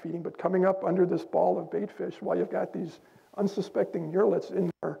bubble net feeding, but coming up under this ball of bait fish while you've got these unsuspecting murrelets in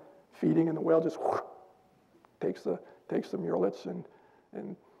there feeding, and the whale just takes the murrelets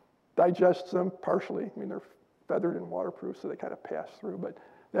and digests them partially. I mean, they're feathered and waterproof, so they kind of pass through, but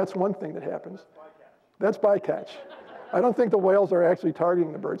that's one thing that happens. That's bycatch. I don't think the whales are actually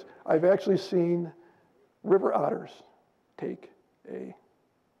targeting the birds. I've actually seen river otters take a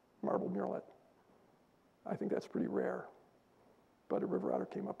marbled murrelet. I think that's pretty rare. But a river otter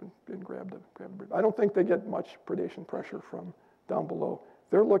came up and grabbed a bird. I don't think they get much predation pressure from down below.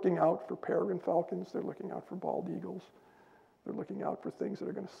 They're looking out for peregrine falcons. They're looking out for bald eagles. They're looking out for things that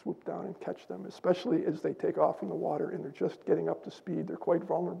are going to swoop down and catch them, especially as they take off from the water and they're just getting up to speed. They're quite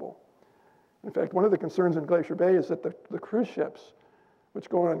vulnerable. In fact, one of the concerns in Glacier Bay is that the cruise ships, which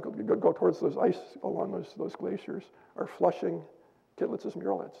go towards those ice along those glaciers, are flushing Kittlitzs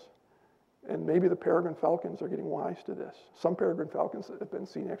Murrelets. And maybe the peregrine falcons are getting wise to this. Some peregrine falcons have been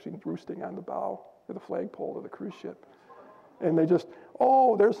seen actually roosting on the bow or the flagpole of the cruise ship. And they just,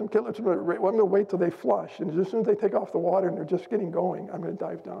 there's some Kittlitzs. Well, I'm going to wait till they flush. And as soon as they take off the water and they're just getting going, I'm going to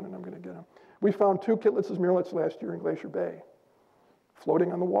dive down and I'm going to get them. We found 2 Kittlitzs Murrelets last year in Glacier Bay,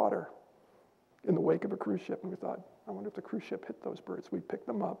 floating on the water in the wake of a cruise ship. And we thought, I wonder if the cruise ship hit those birds. We picked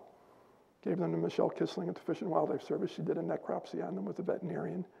them up, gave them to Michelle Kissling at the Fish and Wildlife Service. She did a necropsy on them with a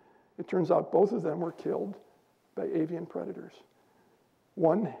veterinarian. It turns out both of them were killed by avian predators.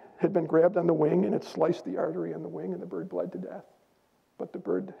 One had been grabbed on the wing and it sliced the artery on the wing and the bird bled to death. But the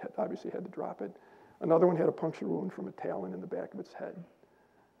bird obviously had to drop it. Another one had a puncture wound from a talon in the back of its head,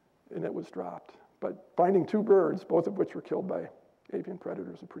 and it was dropped. But finding 2 birds, both of which were killed by avian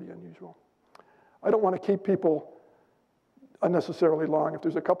predators, are pretty unusual. I don't want to keep people unnecessarily long. If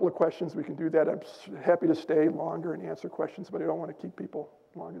there's a couple of questions, we can do that. I'm happy to stay longer and answer questions, but I don't want to keep people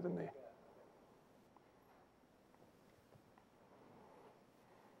longer than they.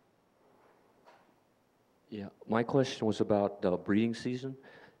 Yeah, my question was about breeding season.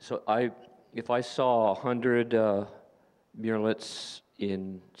 So if I saw 100 murrelets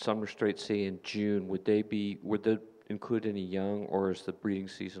in Summer Strait, say in June, would they include any young, or is the breeding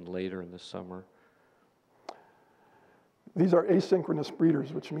season later in the summer? These are asynchronous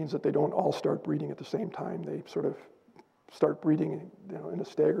breeders, which means that they don't all start breeding at the same time. They sort of start breeding, in a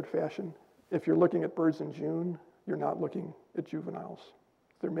staggered fashion. If you're looking at birds in June, you're not looking at juveniles.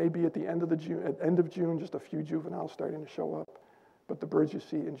 There may be at the end of June, just a few juveniles starting to show up, but the birds you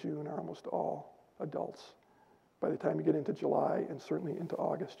see in June are almost all adults. By the time you get into July and certainly into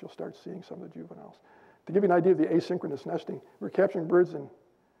August, you'll start seeing some of the juveniles. To give you an idea of the asynchronous nesting, we were capturing birds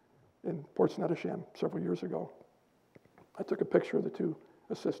in Port Snettisham several years ago. I took a picture of the 2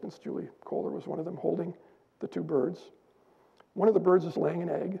 assistants. Julie Kohler was one of them, holding the 2 birds. One of the birds is laying an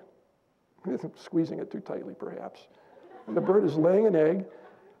egg, squeezing it too tightly perhaps. And the bird is laying an egg.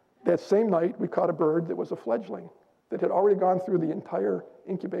 That same night, we caught a bird that was a fledgling that had already gone through the entire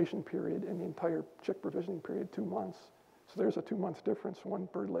incubation period and the entire chick provisioning period, 2 months. So there's a 2-month difference, one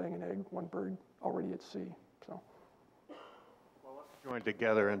bird laying an egg, one bird already at sea. So. Well, let's join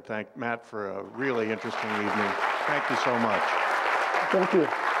together and thank Matt for a really interesting evening. Thank you so much. Thank you.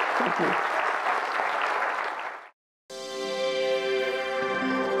 Thank you.